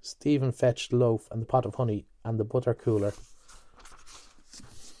 Stephen fetched the loaf and the pot of honey and the butter cooler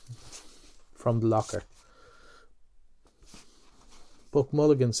from the locker. Buck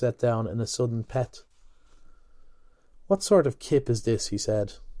Mulligan sat down in a sudden pet. "What sort of kip is this?" he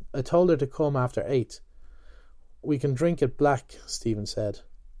said. "I told her to come after 8. "We can drink it black," Stephen said.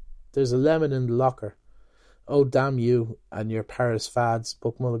 "There's a lemon in the locker." "Oh, damn you and your Paris fads,"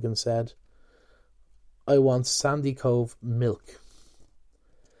 Buck Mulligan said. "I want Sandy Cove milk."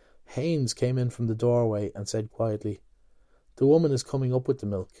 Haynes came in from the doorway and said quietly, "The woman is coming up with the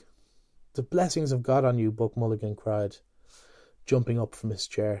milk." "The blessings of God on you," Buck Mulligan cried, jumping up from his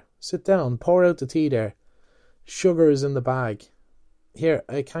chair. "Sit down, pour out the tea there. Sugar is in the bag. Here,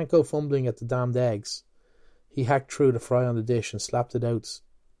 I can't go fumbling at the damned eggs." He hacked through the fry on the dish and slapped it out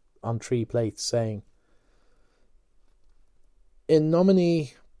on 3 plates, saying, "In nomine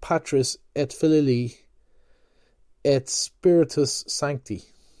Patris et Filii et Spiritus Sancti."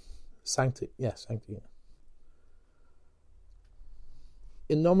 Sancti.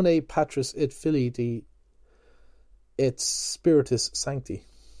 "In nomine Patris et Filii et Spiritus Sancti."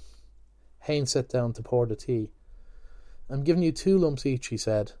 Haynes sat down to pour the tea. "I'm giving you 2 lumps each," he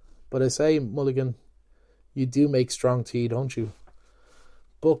said. "But I say, Mulligan, you do make strong tea, don't you?"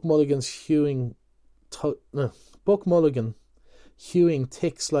 Buck Mulligan, hewing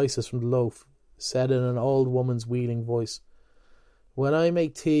thick slices from the loaf, said in an old woman's wheeling voice, "When I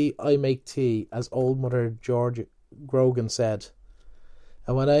make tea, as old Mother George Grogan said.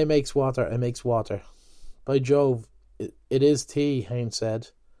 And when I makes water, I makes water." "By Jove, it is tea," Haynes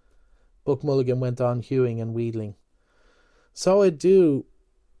said. Buck Mulligan went on hewing and wheedling. "So I do,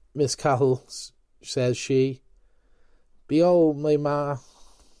 Miss Cahill," says she. "Behold, my ma,"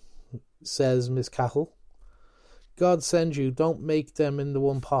 says Miss Cahill. "God send you, don't make them in the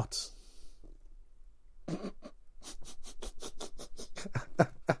one pot."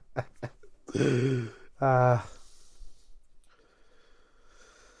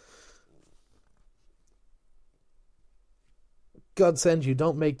 God send you,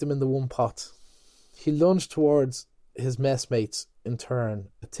 don't make them in the one pot. He lunged towards his messmates in turn,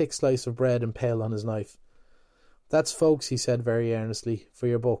 a thick slice of bread impaled on his knife. That's folks, he said very earnestly, for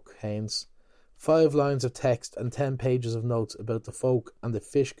your book, Haynes. 5 lines of text and 10 pages of notes about the folk and the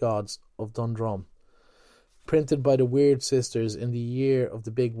fish gods of Dundrum, printed by the Weird Sisters in the year of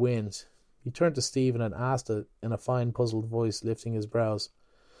the big wind. He turned to Stephen and asked it in a fine puzzled voice, lifting his brows.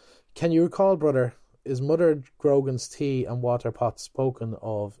 Can you recall, brother, is Mother Grogan's tea and water pot spoken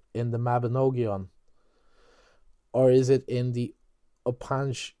of in the Mabinogion? Or is it in the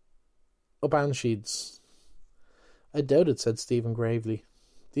Upanishads? I doubt it, said Stephen gravely.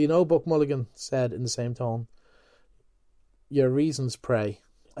 Do you know, Buck Mulligan said in the same tone. Your reasons, pray.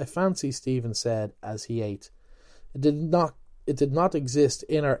 I fancy, Stephen said as he ate. It did not exist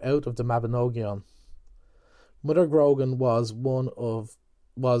in or out of the Mabinogion. Mother Grogan was one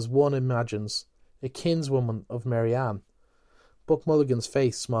imagines, a kinswoman of Marianne. Buck Mulligan's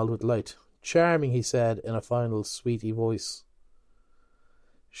face smiled with light. Charming, he said in a final sweety voice,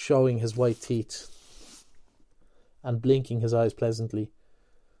 showing his white teeth and blinking his eyes pleasantly.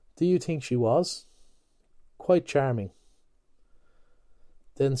 Do you think she was? Quite charming.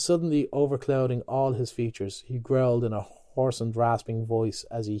 Then suddenly overclouding all his features, he growled in a hoarse and rasping voice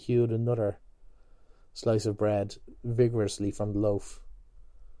as he hewed another slice of bread vigorously from the loaf.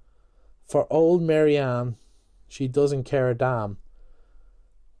 For old Marianne, she doesn't care a damn,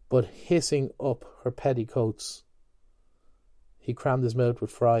 but hissing up her petticoats. He crammed his mouth with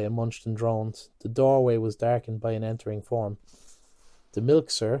fry and munched and droned. The doorway was darkened by an entering form. The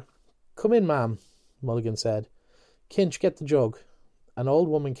milk, sir. Come in, ma'am, Mulligan said. Kinch, get the jug. An old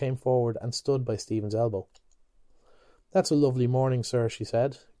woman came forward and stood by Stephen's elbow. That's a lovely morning, sir, she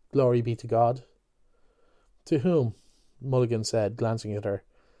said. Glory be to God. To whom? Mulligan said, glancing at her.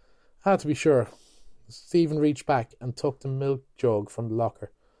 Ah, to be sure. Stephen reached back and took the milk jug from the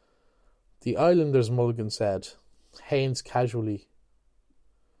locker. The islanders, Mulligan said. Haynes casually.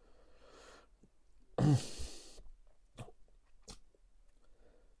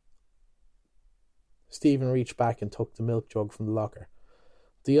 Stephen reached back and took the milk jug from the locker.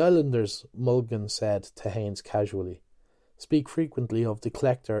 The islanders, Mulligan said to Haynes casually, speak frequently of the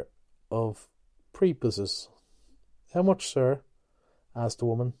collector of prepuces. How much, sir? Asked the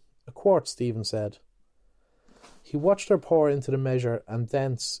woman. A quart, Stephen said. He watched her pour into the measure and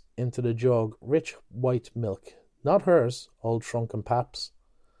thence into the jug rich white milk. Not hers, old shrunken paps.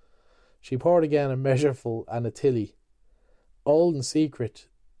 She poured again a measureful and a tilly. Old and secret,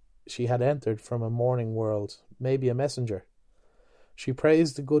 she had entered from a morning world, maybe a messenger. She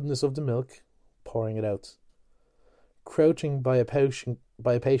praised the goodness of the milk, pouring it out. Crouching by a patient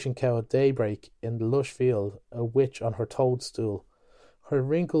cow at daybreak in the lush field, a witch on her toadstool, her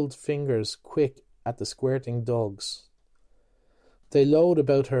wrinkled fingers quick at the squirting dogs. They lowed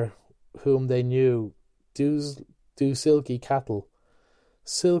about her whom they knew, do silky cattle,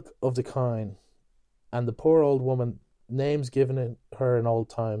 silk of the kine, and the poor old woman, names given her in old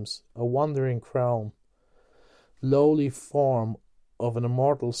times, a wandering crone, lowly form of an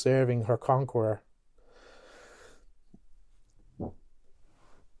immortal serving her conqueror.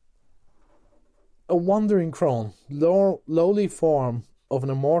 A wandering crone, lowly form of an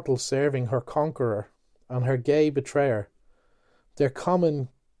immortal serving her conqueror and her gay betrayer, their common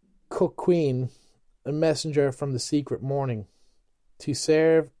cook queen, a messenger from the secret morning, to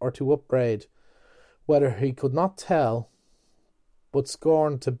serve or to upbraid, whether he could not tell, but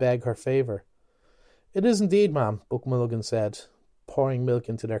scorned to beg her favour. It is indeed, ma'am, Buck Mulligan said, pouring milk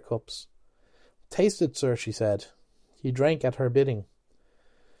into their cups. Taste it, sir, she said. He drank at her bidding.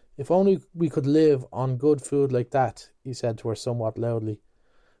 If only we could live on good food like that, he said to her somewhat loudly,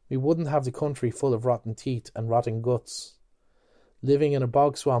 we wouldn't have the country full of rotten teeth and rotting guts. Living in a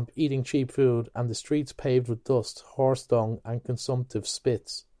bog swamp, eating cheap food, and the streets paved with dust, horse dung, and consumptive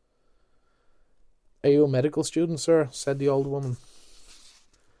spits. Are you a medical student, sir? Said the old woman.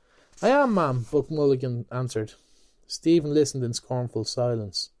 I am, ma'am, Buck Mulligan answered. Stephen listened in scornful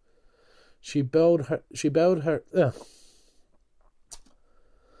silence.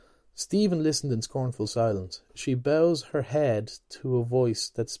 Stephen listened in scornful silence. She bows her head to a voice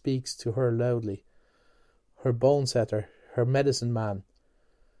that speaks to her loudly. Her bone setter, her medicine man.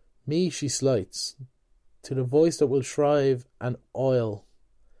 Me she slights, to the voice that will shrive an oil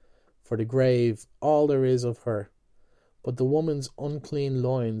for the grave, all there is of her, but the woman's unclean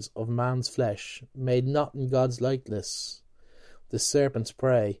loins of man's flesh, made not in God's likeness, the serpent's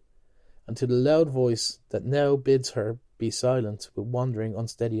prey, and to the loud voice that now bids her be silent with wandering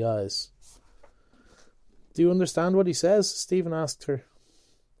unsteady eyes. Do you understand what he says? Stephen asked her.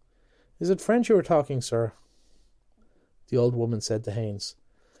 Is it French you are talking, sir? The old woman said to Haynes.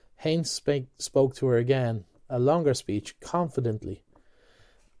 Haynes spoke to her again, a longer speech, confidently.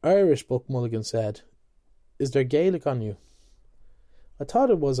 Irish, Buck Mulligan said. Is there Gaelic on you?" "I thought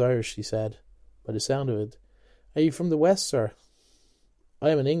it was Irish," he said, by the sound of it. "Are you from the West, sir?"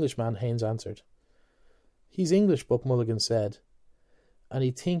 "I am an Englishman," Haines answered. "He's English," Buck Mulligan said, "and he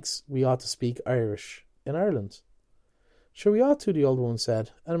thinks we ought to speak Irish in Ireland." "Sure we ought to," the old woman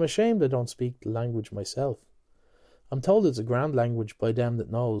said, "and I'm ashamed I don't speak the language myself. I'm told it's a grand language by them that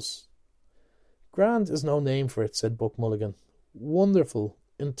knows." "Grand is no name for it," said Buck Mulligan. Wonderful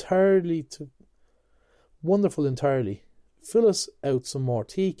entirely. Fill us out some more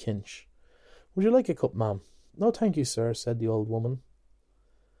tea, Kinch. Would you like a cup, ma'am?" "No, thank you, sir," said the old woman,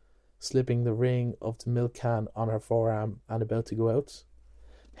 slipping the ring of the milk can on her forearm and about to go out.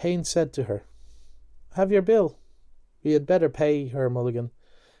 Haines said to her, "Have your bill. We had better pay her, Mulligan,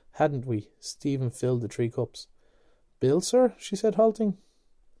 hadn't we?" Stephen filled the 3 cups. "Bill, sir?" she said, halting.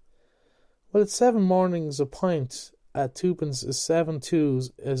 "Well, it's 7 mornings a pint at 2p is 7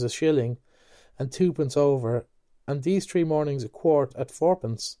 twos is a shilling, and 2p over, and these 3 mornings a quart at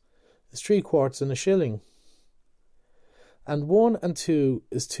 4p is 3 quarts and a shilling. And 1 and 2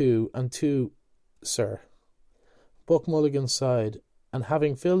 is 2 and 2, sir." Buck Mulligan sighed, and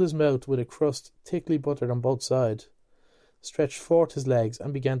having filled his mouth with a crust thickly buttered on both sides, stretched forth his legs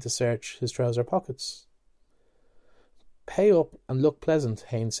and began to search his trouser pockets. "Pay up and look pleasant,"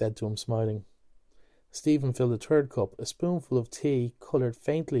 Haines said to him, smiling. Stephen filled a 3rd cup, a spoonful of tea coloured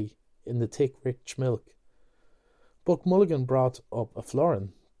faintly in the thick, rich milk. Buck Mulligan brought up a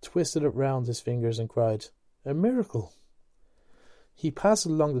florin, twisted it round his fingers, and cried, "A miracle!" He passed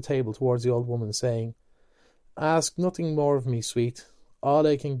it along the table towards the old woman, saying, "Ask nothing more of me, sweet. All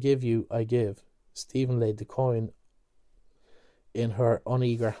I can give you, I give." Stephen laid the coin in her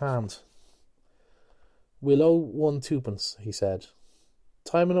uneager hand. "We'll owe 1 2p, he said.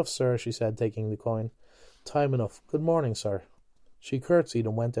 "Time enough, sir," she said, taking the coin. "Time enough. Good morning, sir." She curtsied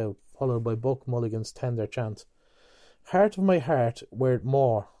and went out, followed by Buck Mulligan's tender chant, "Heart of my heart, were it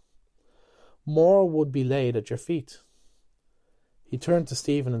more, more would be laid at your feet." He turned to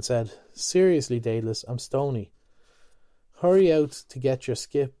Stephen and said, "Seriously, Daedalus, I'm stony. Hurry out to get your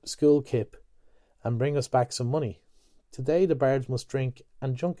school kip and bring us back some money. Today the bards must drink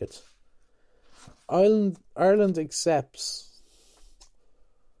and junket. Ireland expects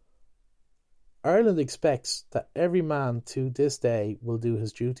that every man to this day will do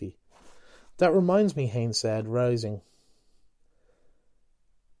his duty." "That reminds me," Haines said, rising,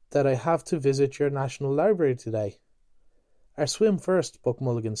 "that I have to visit your National Library today." "Our swim first," Buck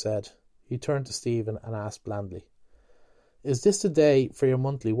Mulligan said. He turned to Stephen and asked blandly, "Is this the day for your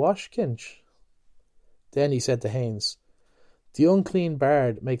monthly wash, Kinch?" Then he said to Haines, "The unclean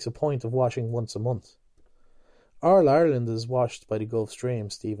bard makes a point of washing once a month." "All Ireland is washed by the Gulf Stream,"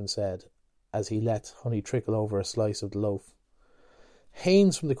 Stephen said, as he let honey trickle over a slice of the loaf.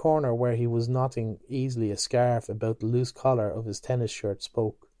 Haines, from the corner where he was knotting easily a scarf about the loose collar of his tennis shirt,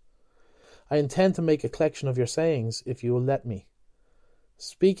 spoke. "I intend to make a collection of your sayings, if you will let me.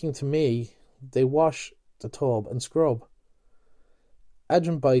 Speaking to me, they wash the tub and scrub.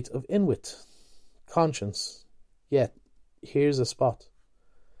 Adjumbite of inwit, conscience, yet here's a spot.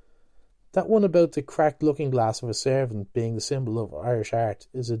 That one about the cracked looking-glass of a servant being the symbol of Irish art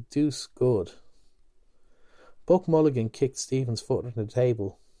is a deuce good." Buck Mulligan kicked Stephen's foot under the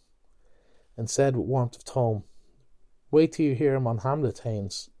table and said with warmth of tone, "Wait till you hear him on Hamlet,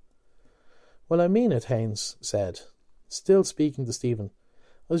 Haines." "Well, I mean it," Haines said, still speaking to Stephen.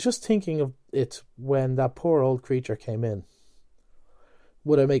 "I was just thinking of it when that poor old creature came in."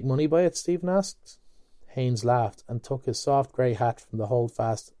 "Would I make money by it?" Stephen asked. Haines laughed and took his soft grey hat from the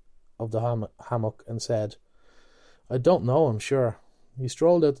holdfast of the hammock and said, "I don't know, I'm sure." He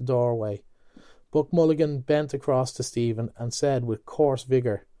strolled out the doorway. Buck Mulligan bent across to Stephen and said with coarse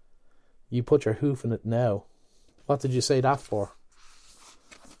vigour, "You put your hoof in it now." "What did you say that for?"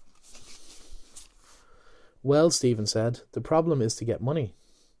 "Well," Stephen said, "the problem is to get money."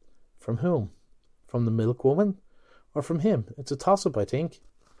 "From whom? From the milkwoman? Or from him? It's a toss-up, I think."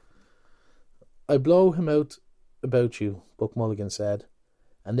 "I blow him out about you," Buck Mulligan said,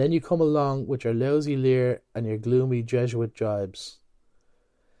 "and then you come along with your lousy leer and your gloomy Jesuit jibes."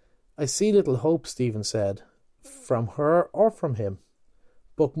 "I see little hope," Stephen said. "From her or from him?"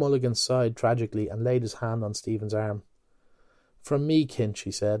 Buck Mulligan sighed tragically and laid his hand on Stephen's arm. "From me, Kinch,"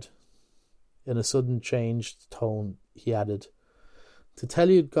 he said. In a sudden changed tone, he added, "To tell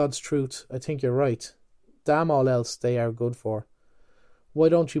you God's truth, I think you're right. Damn all else they are good for. Why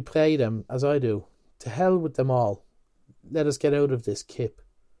don't you play them as I do? To hell with them all. Let us get out of this kip."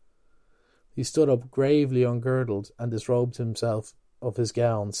 He stood up gravely ungirdled and disrobed himself of his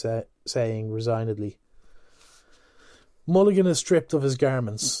gown, saying resignedly, "Mulligan is stripped of his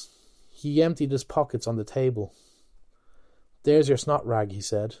garments. He emptied his pockets on the table. "There's your snot rag," he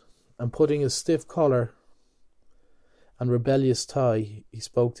said, and putting his stiff collar and rebellious tie, he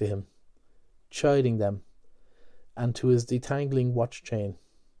spoke to him, chiding them, and to his detangling watch chain.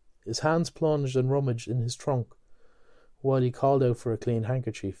 His hands plunged and rummaged in his trunk, while he called out for a clean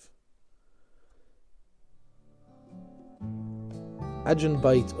handkerchief. Ajahn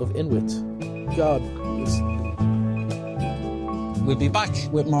bite of Inuit. God. We'll be back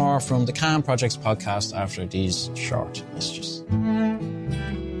with more from the Calm Projects podcast after these short messages.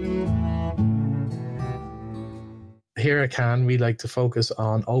 Here at Can, we like to focus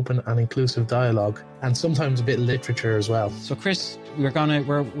on open and inclusive dialogue, and sometimes a bit of literature as well. So, Chris, we're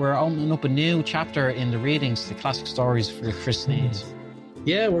opening up a new chapter in the readings, the classic stories for Chris Sneed.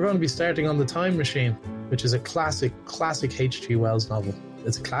 Yeah, we're going to be starting on The Time Machine, which is a classic H.G. Wells novel.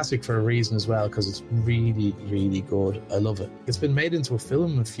 It's a classic for a reason as well, because it's really, really good. I love it. It's been made into a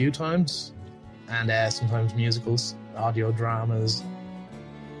film a few times, and sometimes musicals, audio dramas.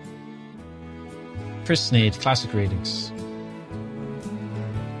 Chris Sneed, classic readings.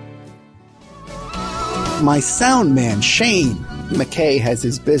 My sound man, Shane McKay, has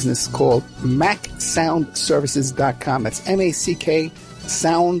his business called MacSoundServices.com. That's MACK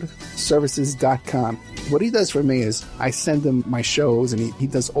soundservices.com. What he does for me is I send him my shows, and he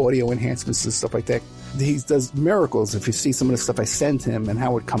does audio enhancements and stuff like that. He does miracles if you see some of the stuff I send him and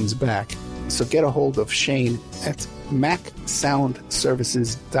how it comes back. So get a hold of Shane at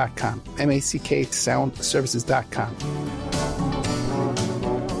MacSoundServices.com. MACK soundservices.com.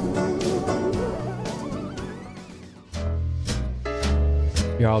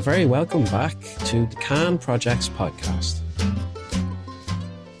 You're all very welcome back to the Calm Projects podcast.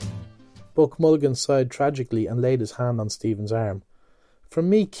 Buck Mulligan sighed tragically and laid his hand on Stephen's arm. "From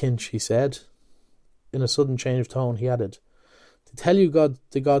me, Kinch," he said. In a sudden change of tone, he added, "To tell you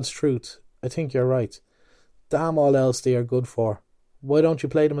the God's truth, I think you're right. Damn all else they are good for. Why don't you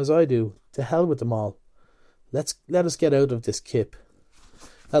play them as I do? To hell with them all. Let us get out of this kip."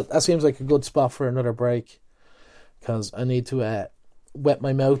 That seems like a good spot for another break, because I need to wet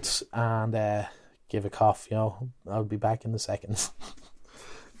my mouth and give a cough. I'll be back in a second.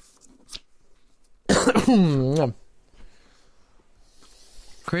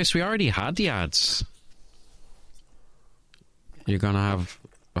 Chris, we already had the ads. You're going to have...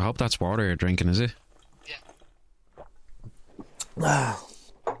 I hope that's water you're drinking, is it? Yeah.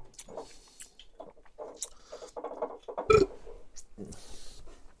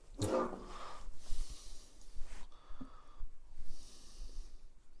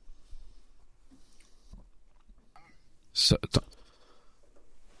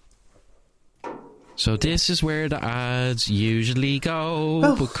 So this is where the ads usually go.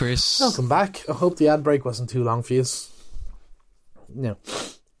 Oh, but Chris... Welcome back. I hope the ad break wasn't too long for you. No.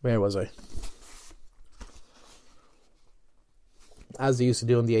 Where was I? As they used to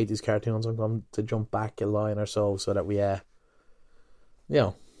do in the 80s cartoons, I'm going to jump back a line or so that we, I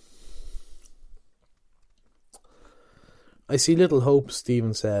see little hope,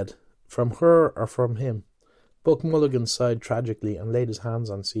 Stephen said. From her or from him? Buck Mulligan sighed tragically and laid his hands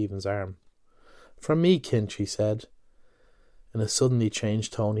on Stephen's arm. "From me, Kinch," he said. In a suddenly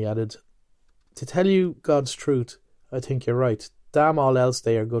changed tone, he added, "To tell you God's truth, I think you're right. Damn all else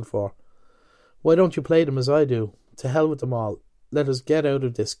they are good for. Why don't you play them as I do? To hell with them all. Let us get out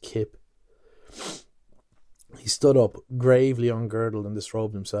of this kip." He stood up, gravely ungirdled and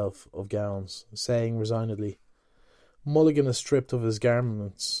disrobed himself of gowns, saying resignedly, "Mulligan is stripped of his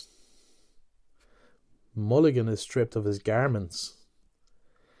garments." Mulligan is stripped of his garments.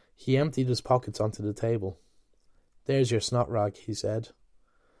 He emptied his pockets onto the table. "There's your snot rag," he said.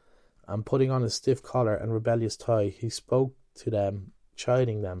 And putting on his stiff collar and rebellious tie, he spoke to them,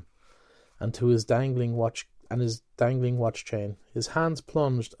 chiding them, and to his dangling watch chain. His hands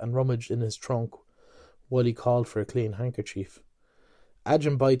plunged and rummaged in his trunk, while he called for a clean handkerchief.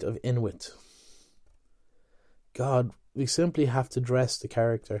 Ajahn bite of Inuit. God, we simply have to dress the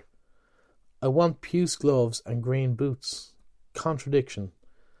character. I want puce gloves and green boots. Contradiction.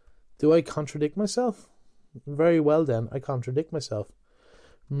 Do I contradict myself? Very well then, I contradict myself.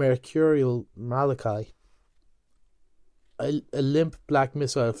 Mercurial Malachi. A limp black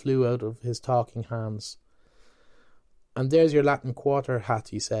missile flew out of his talking hands. "And there's your Latin Quarter hat,"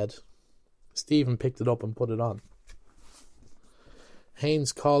 he said. Stephen picked it up and put it on.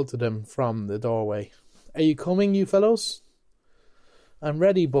 Haynes called to them from the doorway. "Are you coming, you fellows?" "I'm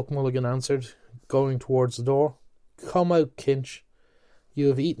ready," Buck Mulligan answered, going towards the door. "Come out, Kinch. You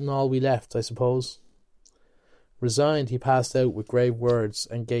have eaten all we left, I suppose." Resigned, he passed out with grave words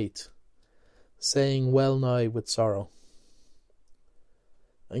and gait, saying well nigh with sorrow,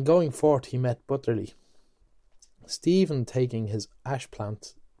 and going forth he met Butterly. Stephen, taking his ash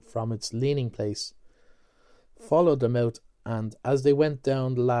plant from its leaning place, followed them out, and as they went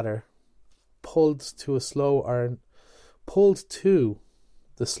down the ladder, pulled to the slow iron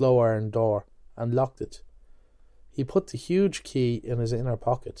door and locked it. He put the huge key in his inner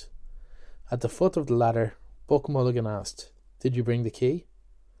pocket. At the foot of the ladder, Buck Mulligan asked, "Did you bring the key?"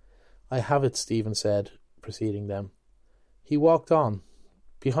 "I have it," Stephen said, preceding them. He walked on.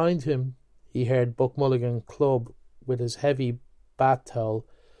 Behind him he heard Buck Mulligan club with his heavy bat towel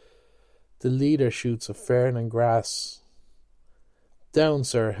the leader shoots of fern and grass. "Down,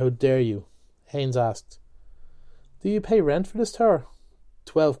 sir, how dare you?" Haines asked. "Do you pay rent for this tower?"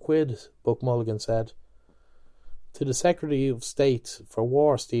 12 quid, Buck Mulligan said. "To the Secretary of State for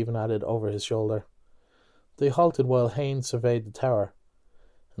War," Stephen added over his shoulder. They halted while Haines surveyed the tower,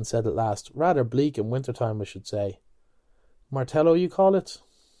 and said at last, "Rather bleak in winter time, I should say. Martello, you call it?"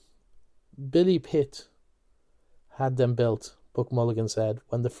 "Billy Pitt had them built," Buck Mulligan said,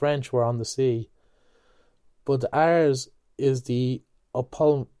 "when the French were on the sea. But ours is the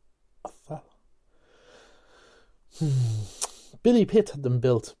Billy Pitt had them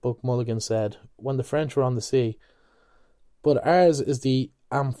built," Buck Mulligan said, "when the French were on the sea. But ours is the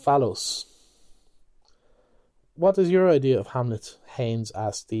Amphalos." "What is your idea of Hamlet?" Haines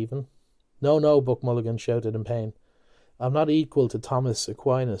asked Stephen. No, Buck Mulligan shouted in pain. "I'm not equal to Thomas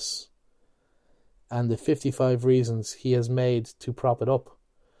Aquinas and the 55 reasons he has made to prop it up.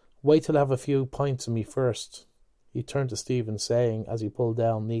 Wait till I have a few pints of me first." He turned to Stephen, saying, as he pulled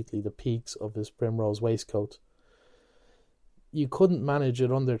down neatly the peaks of his primrose waistcoat, "You couldn't manage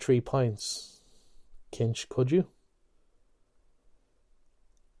it under 3 pints, Kinch, could you?"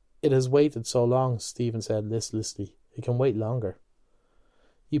 "It has waited so long," Stephen said listlessly. "It can wait longer."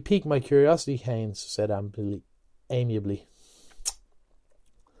 "You pique my curiosity," Haines said amiably.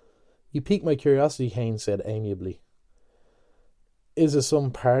 "You pique my curiosity," Haines said amiably. "Is there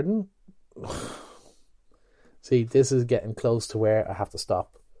some pardon?" See, this is getting close to where I have to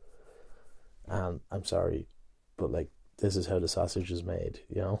stop. And I'm sorry, but this is how the sausage is made,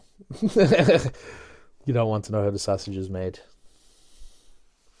 you know? You don't want to know how the sausage is made.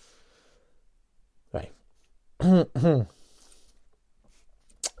 Right.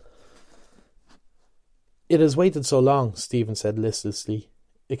 "It has waited so long," Stephen said listlessly.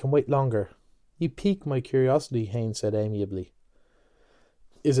 "It can wait longer." "You pique my curiosity," Haines said amiably.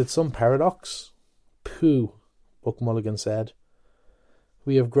 "Is it some paradox?" "Pooh," Buck Mulligan said.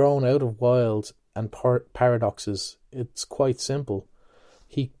 "We have grown out of wild and paradoxes. It's quite simple.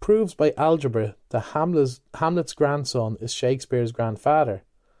 He proves by algebra that Hamlet's grandson is Shakespeare's grandfather,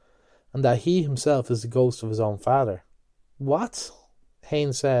 and that he himself is the ghost of his own father." "What?"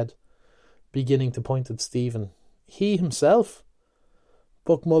 Haines said, beginning to point at Stephen. "He himself?"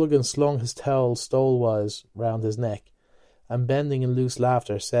 Buck Mulligan slung his towel stolewise round his neck, and bending in loose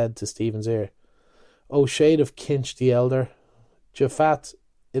laughter, said to Stephen's ear, "O shade of Kinch the elder, Japhet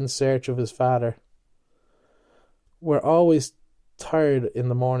in search of his father." "We're always tired in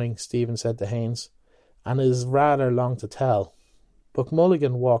the morning," Stephen said to Haines, "and it is rather long to tell." Buck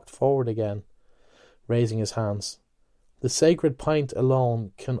Mulligan walked forward again, raising his hands. "The sacred pint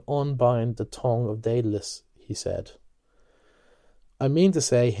alone can unbind the tongue of Daedalus," he said. "I mean to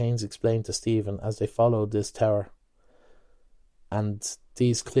say," Haines explained to Stephen as they followed this tower, "and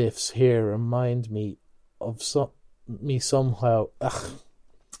these cliffs here remind me of somehow.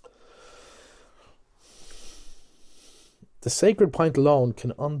 The sacred pint alone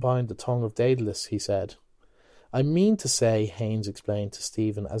can unbind the tongue of Daedalus," he said. "I mean to say," Haines explained to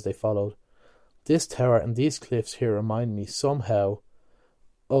Stephen as they followed, "this tower and these cliffs here remind me somehow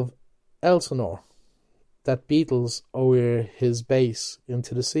of Elsinore. That beetles o'er his base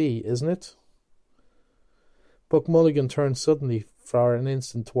into the sea, isn't it?" Buck Mulligan turned suddenly for an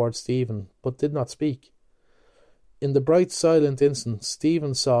instant towards Stephen, but did not speak. In the bright silent instant,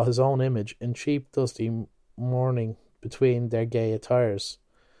 Stephen saw his own image in cheap dusty mourning between their gay attires.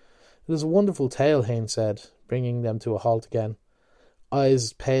 "It is a wonderful tale," Haines said, bringing them to a halt again.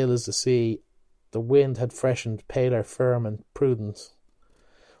 Eyes pale as the sea, the wind had freshened, paler, firm and prudent.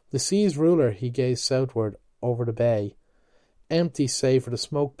 The sea's ruler, he gazed southward over the bay, empty save for the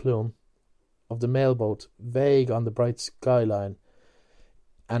smoke plume of the mailboat, vague on the bright skyline,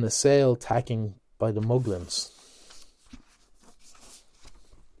 and a sail tacking by the Muglins.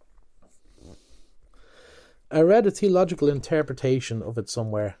 "I read a theological interpretation of it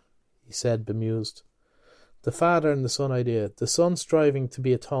somewhere," he said, bemused. "The father and the son idea, the son striving to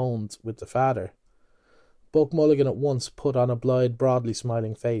be atoned with the father." Buck Mulligan at once put on a blithe, broadly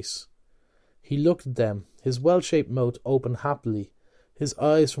smiling face. He looked at them, his well-shaped mouth open happily, his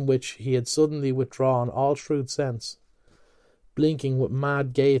eyes from which he had suddenly withdrawn all shrewd sense, blinking with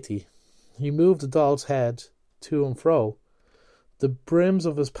mad gaiety. He moved the doll's head to and fro, the brims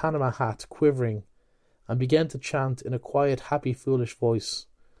of his Panama hat quivering, and began to chant in a quiet, happy, foolish voice.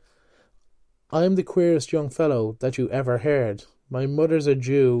 "I'm the queerest young fellow that you ever heard. My mother's a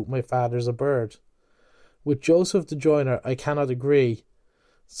Jew, my father's a bird. With Joseph the joiner I cannot agree,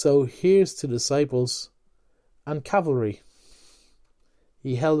 so here's to disciples and cavalry."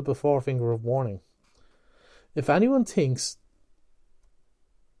 He held up a forefinger of warning. "If anyone thinks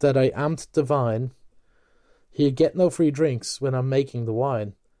that I am't divine, he'll get no free drinks when I'm making the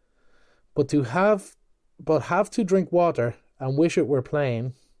wine. But have to drink water and wish it were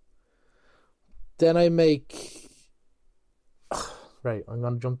plain, then I make..." Right, I'm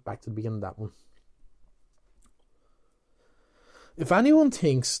going to jump back to the beginning of that one. "If anyone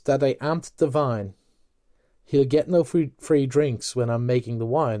thinks that I am't divine, he'll get no free drinks when I'm making the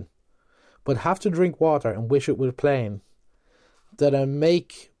wine, but have to drink water and wish it were plain, that I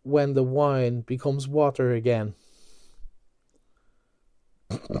make when the wine becomes water again."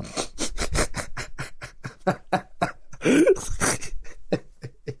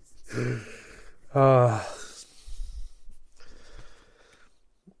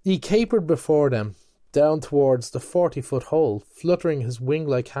 He capered before them, down towards the 40-foot hole, fluttering his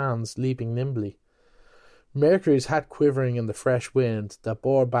wing-like hands, leaping nimbly. Mercury's hat quivering in the fresh wind that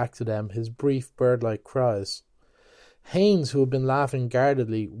bore back to them his brief bird-like cries. Haines, who had been laughing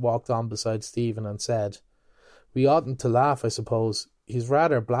guardedly, walked on beside Stephen and said, "We oughtn't to laugh, I suppose. He's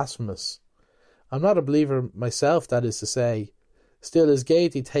rather blasphemous. I'm not a believer myself, that is to say. Still, his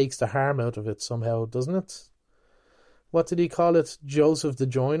gaiety takes the harm out of it somehow, doesn't it?" "What did he call it? Joseph the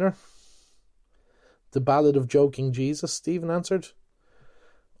joiner?" "The Ballad of Joking Jesus," Stephen answered.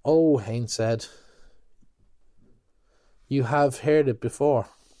 "Oh," Haines said, "you have heard it before."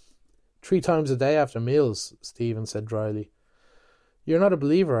 3 times a day after meals," Stephen said dryly. "You're not a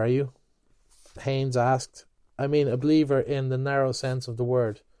believer, are you?" Haines asked. "I mean a believer in the narrow sense of the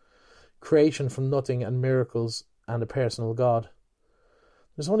word. Creation from nothing and miracles and a personal God."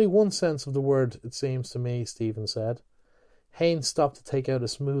 "There's only one sense of the word, it seems to me," Stephen said. Haines stopped to take out a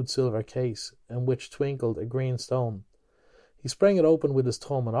smooth silver case, in which twinkled a green stone. He sprang it open with his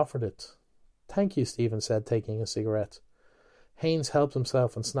thumb and offered it. "Thank you," Stephen said, taking a cigarette. Haines helped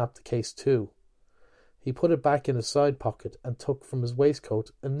himself and snapped the case to. He put it back in his side pocket and took from his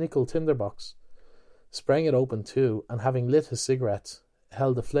waistcoat a nickel tinderbox, sprang it open too, and having lit his cigarette,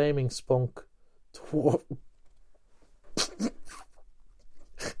 held the flaming spunk toward...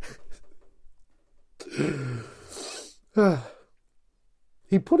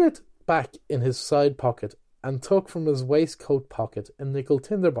 He put it back in his side pocket and took from his waistcoat pocket a nickel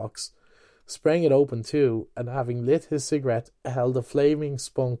tinderbox, sprang it open too, and having lit his cigarette, held the flaming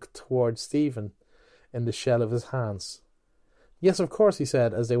spunk towards Stephen in the shell of his hands. "Yes, of course," he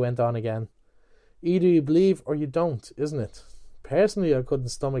said as they went on again. "Either you believe or you don't, isn't it? Personally, I couldn't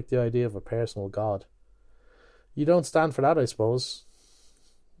stomach the idea of a personal God. You don't stand for that, I suppose?"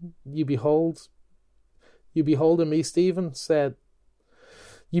 You behold in me, Stephen said,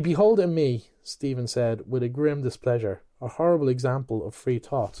 with a grim displeasure, a horrible example of free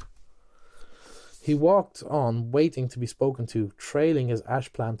thought. He walked on, waiting to be spoken to, trailing his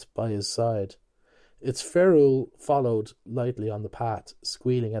ash plant by his side. Its ferule followed lightly on the path,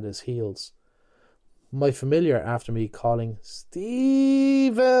 squealing at his heels. My familiar after me, calling,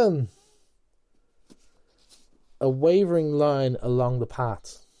 "Stephen!" A wavering line along the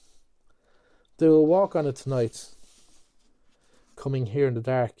path. "They will walk on it tonight. Coming here in the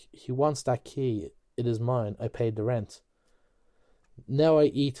dark. He wants that key. It is mine. I paid the rent. Now I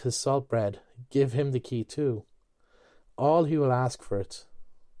eat his salt bread. Give him the key too. All he will ask for it."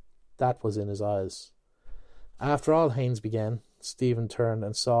 That was in his eyes. "After all," Haines began. Stephen turned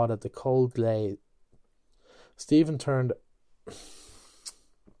and saw that the cold glaze... Stephen turned...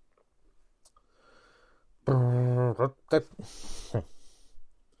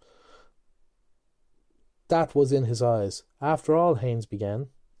 That was in his eyes. "After all," Haines began.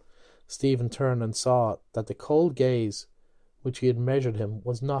 Stephen turned and saw that the cold gaze which he had measured him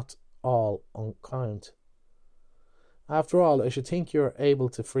was not all unkind. "After all, I should think you are able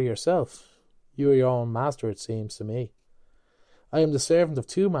to free yourself. You are your own master, it seems to me." "I am the servant of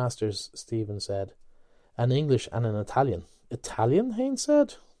 2 masters," Stephen said. "An English and an Italian." "Italian?" Haines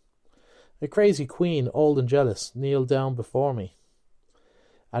said. "A crazy queen, old and jealous, kneeled down before me."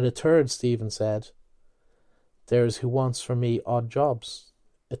 "And a 3rd, Stephen said. "There's who wants from me odd jobs."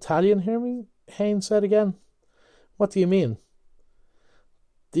 "Italian, hear me?" Haines said again. "What do you mean?"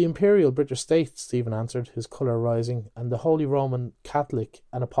 The Imperial British State, Stephen answered, his colour rising, and the Holy Roman Catholic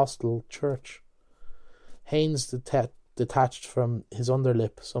and Apostle Church. Haynes detached from his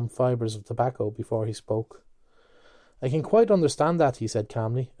underlip some fibres of tobacco before he spoke. I can quite understand that, he said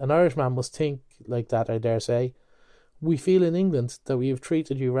calmly. An Irishman must think like that, I dare say. We feel in England that we have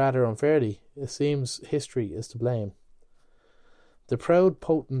treated you rather unfairly. It seems history is to blame. The proud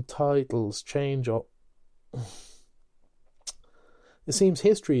potent titles change up. It seems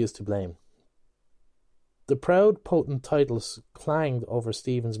history is to blame. The proud potent titles clanged over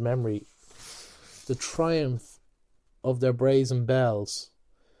Stephen's memory, the triumph of their brazen bells.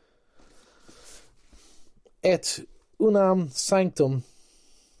 Et unam sanctum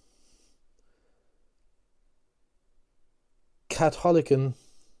Catholicum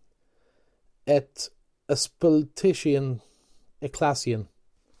et Aspultitian Ecclesian.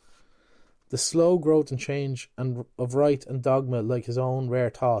 The slow growth and change of rite and dogma like his own rare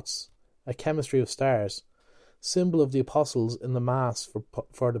thoughts, a chemistry of stars, symbol of the apostles in the Mass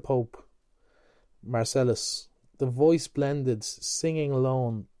for the Pope, Marcellus, the voice blended, singing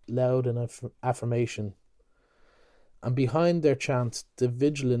alone, loud in affirmation, and behind their chant, the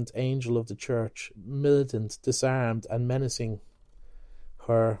vigilant angel of the church, militant, disarmed, and menacing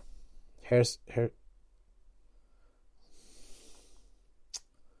her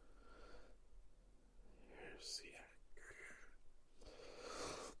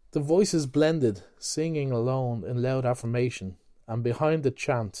The voices blended, singing alone in loud affirmation, and behind the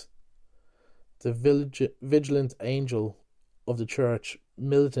chant, the vigilant angel of the church,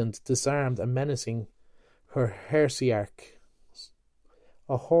 militant, disarmed, and menacing her heresiarch,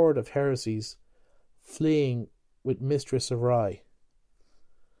 a horde of heresies, fleeing with mistress awry.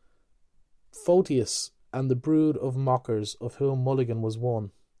 Photius and the brood of mockers of whom Mulligan was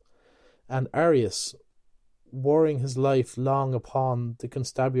one, and Arius, warring his life long upon the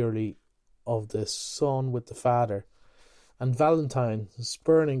constabulary of the Son with the Father, and Valentine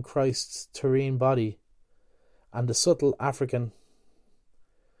spurning Christ's terrene body, and the subtle African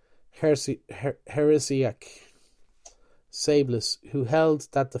heresiarch Sablus, who held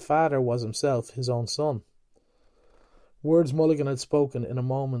that the Father was himself his own Son. Words Mulligan had spoken in a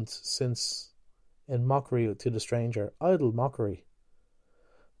moment since, in mockery to the stranger, idle mockery.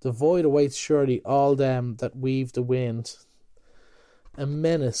 The void awaits surely all them that weave the wind. A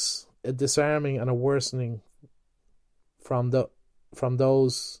menace, a disarming and a worsening from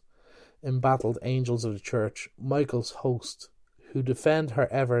those embattled angels of the church, Michael's host, who defend her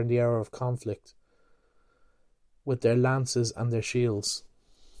ever in the hour of conflict, with their lances and their shields.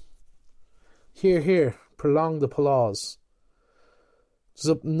 Hear, hear, prolonged applause.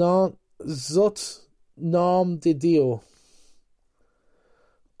 Zut nom de Dio.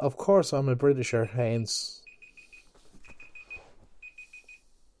 Of course I'm a Britisher, Haynes.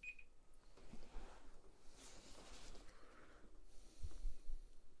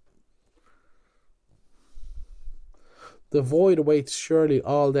 The void awaits surely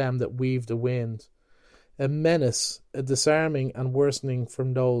all them that weave the wind. A menace, a disarming and worsening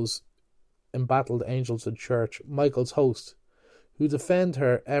from those embattled angels of the church, Michael's host, who defend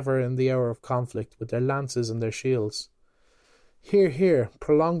her ever in the hour of conflict with their lances and their shields. Hear, hear,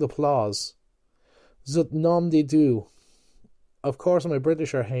 prolonged applause. Zut nom de Dieu. Of course I'm a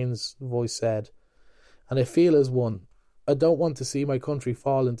Britisher, Haynes' voice said, and I feel as one. I don't want to see my country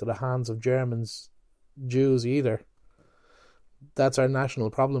fall into the hands of Germans, Jews either. That's our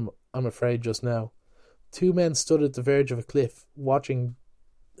national problem, I'm afraid, just now. Two men stood at the verge of a cliff, watching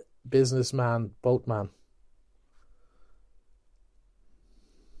businessman, boatman.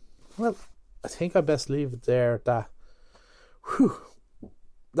 Well, I think I best leave it there at that. Whew.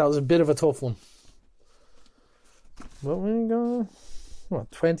 That was a bit of a tough one. But we go,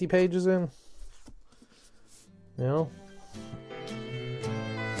 20 pages in? You know?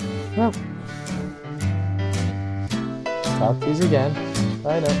 Well, talk to you again.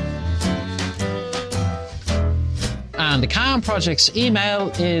 Bye now. And the Can Project's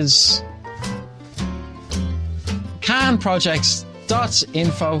email is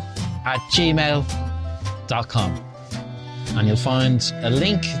canprojects.info@gmail.com. And you'll find a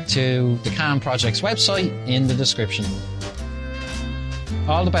link to the Can Project's website in the description.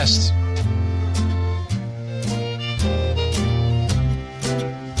 All the best.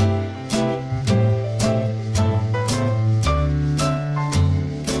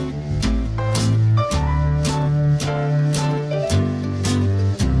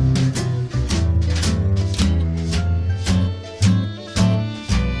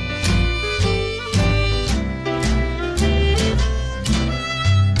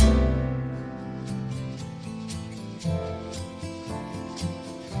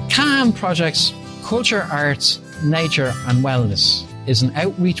 Projects Culture, Arts, Nature and Wellness is an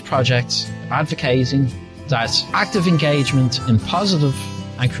outreach project advocating that active engagement in positive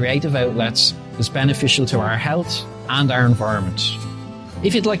and creative outlets is beneficial to our health and our environment.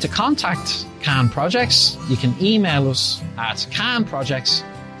 If you'd like to contact Can Projects, you can email us at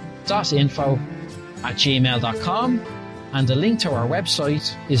canprojects.info@gmail.com, and the link to our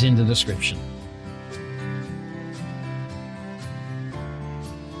website is in the description.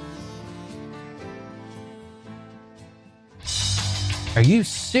 Are you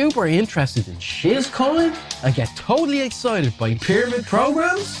super interested in Shizcoin and get totally excited by pyramid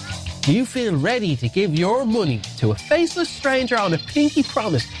programs? Do you feel ready to give your money to a faceless stranger on a pinky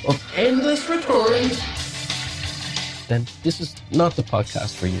promise of endless returns? Then this is not the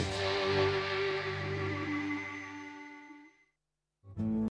podcast for you.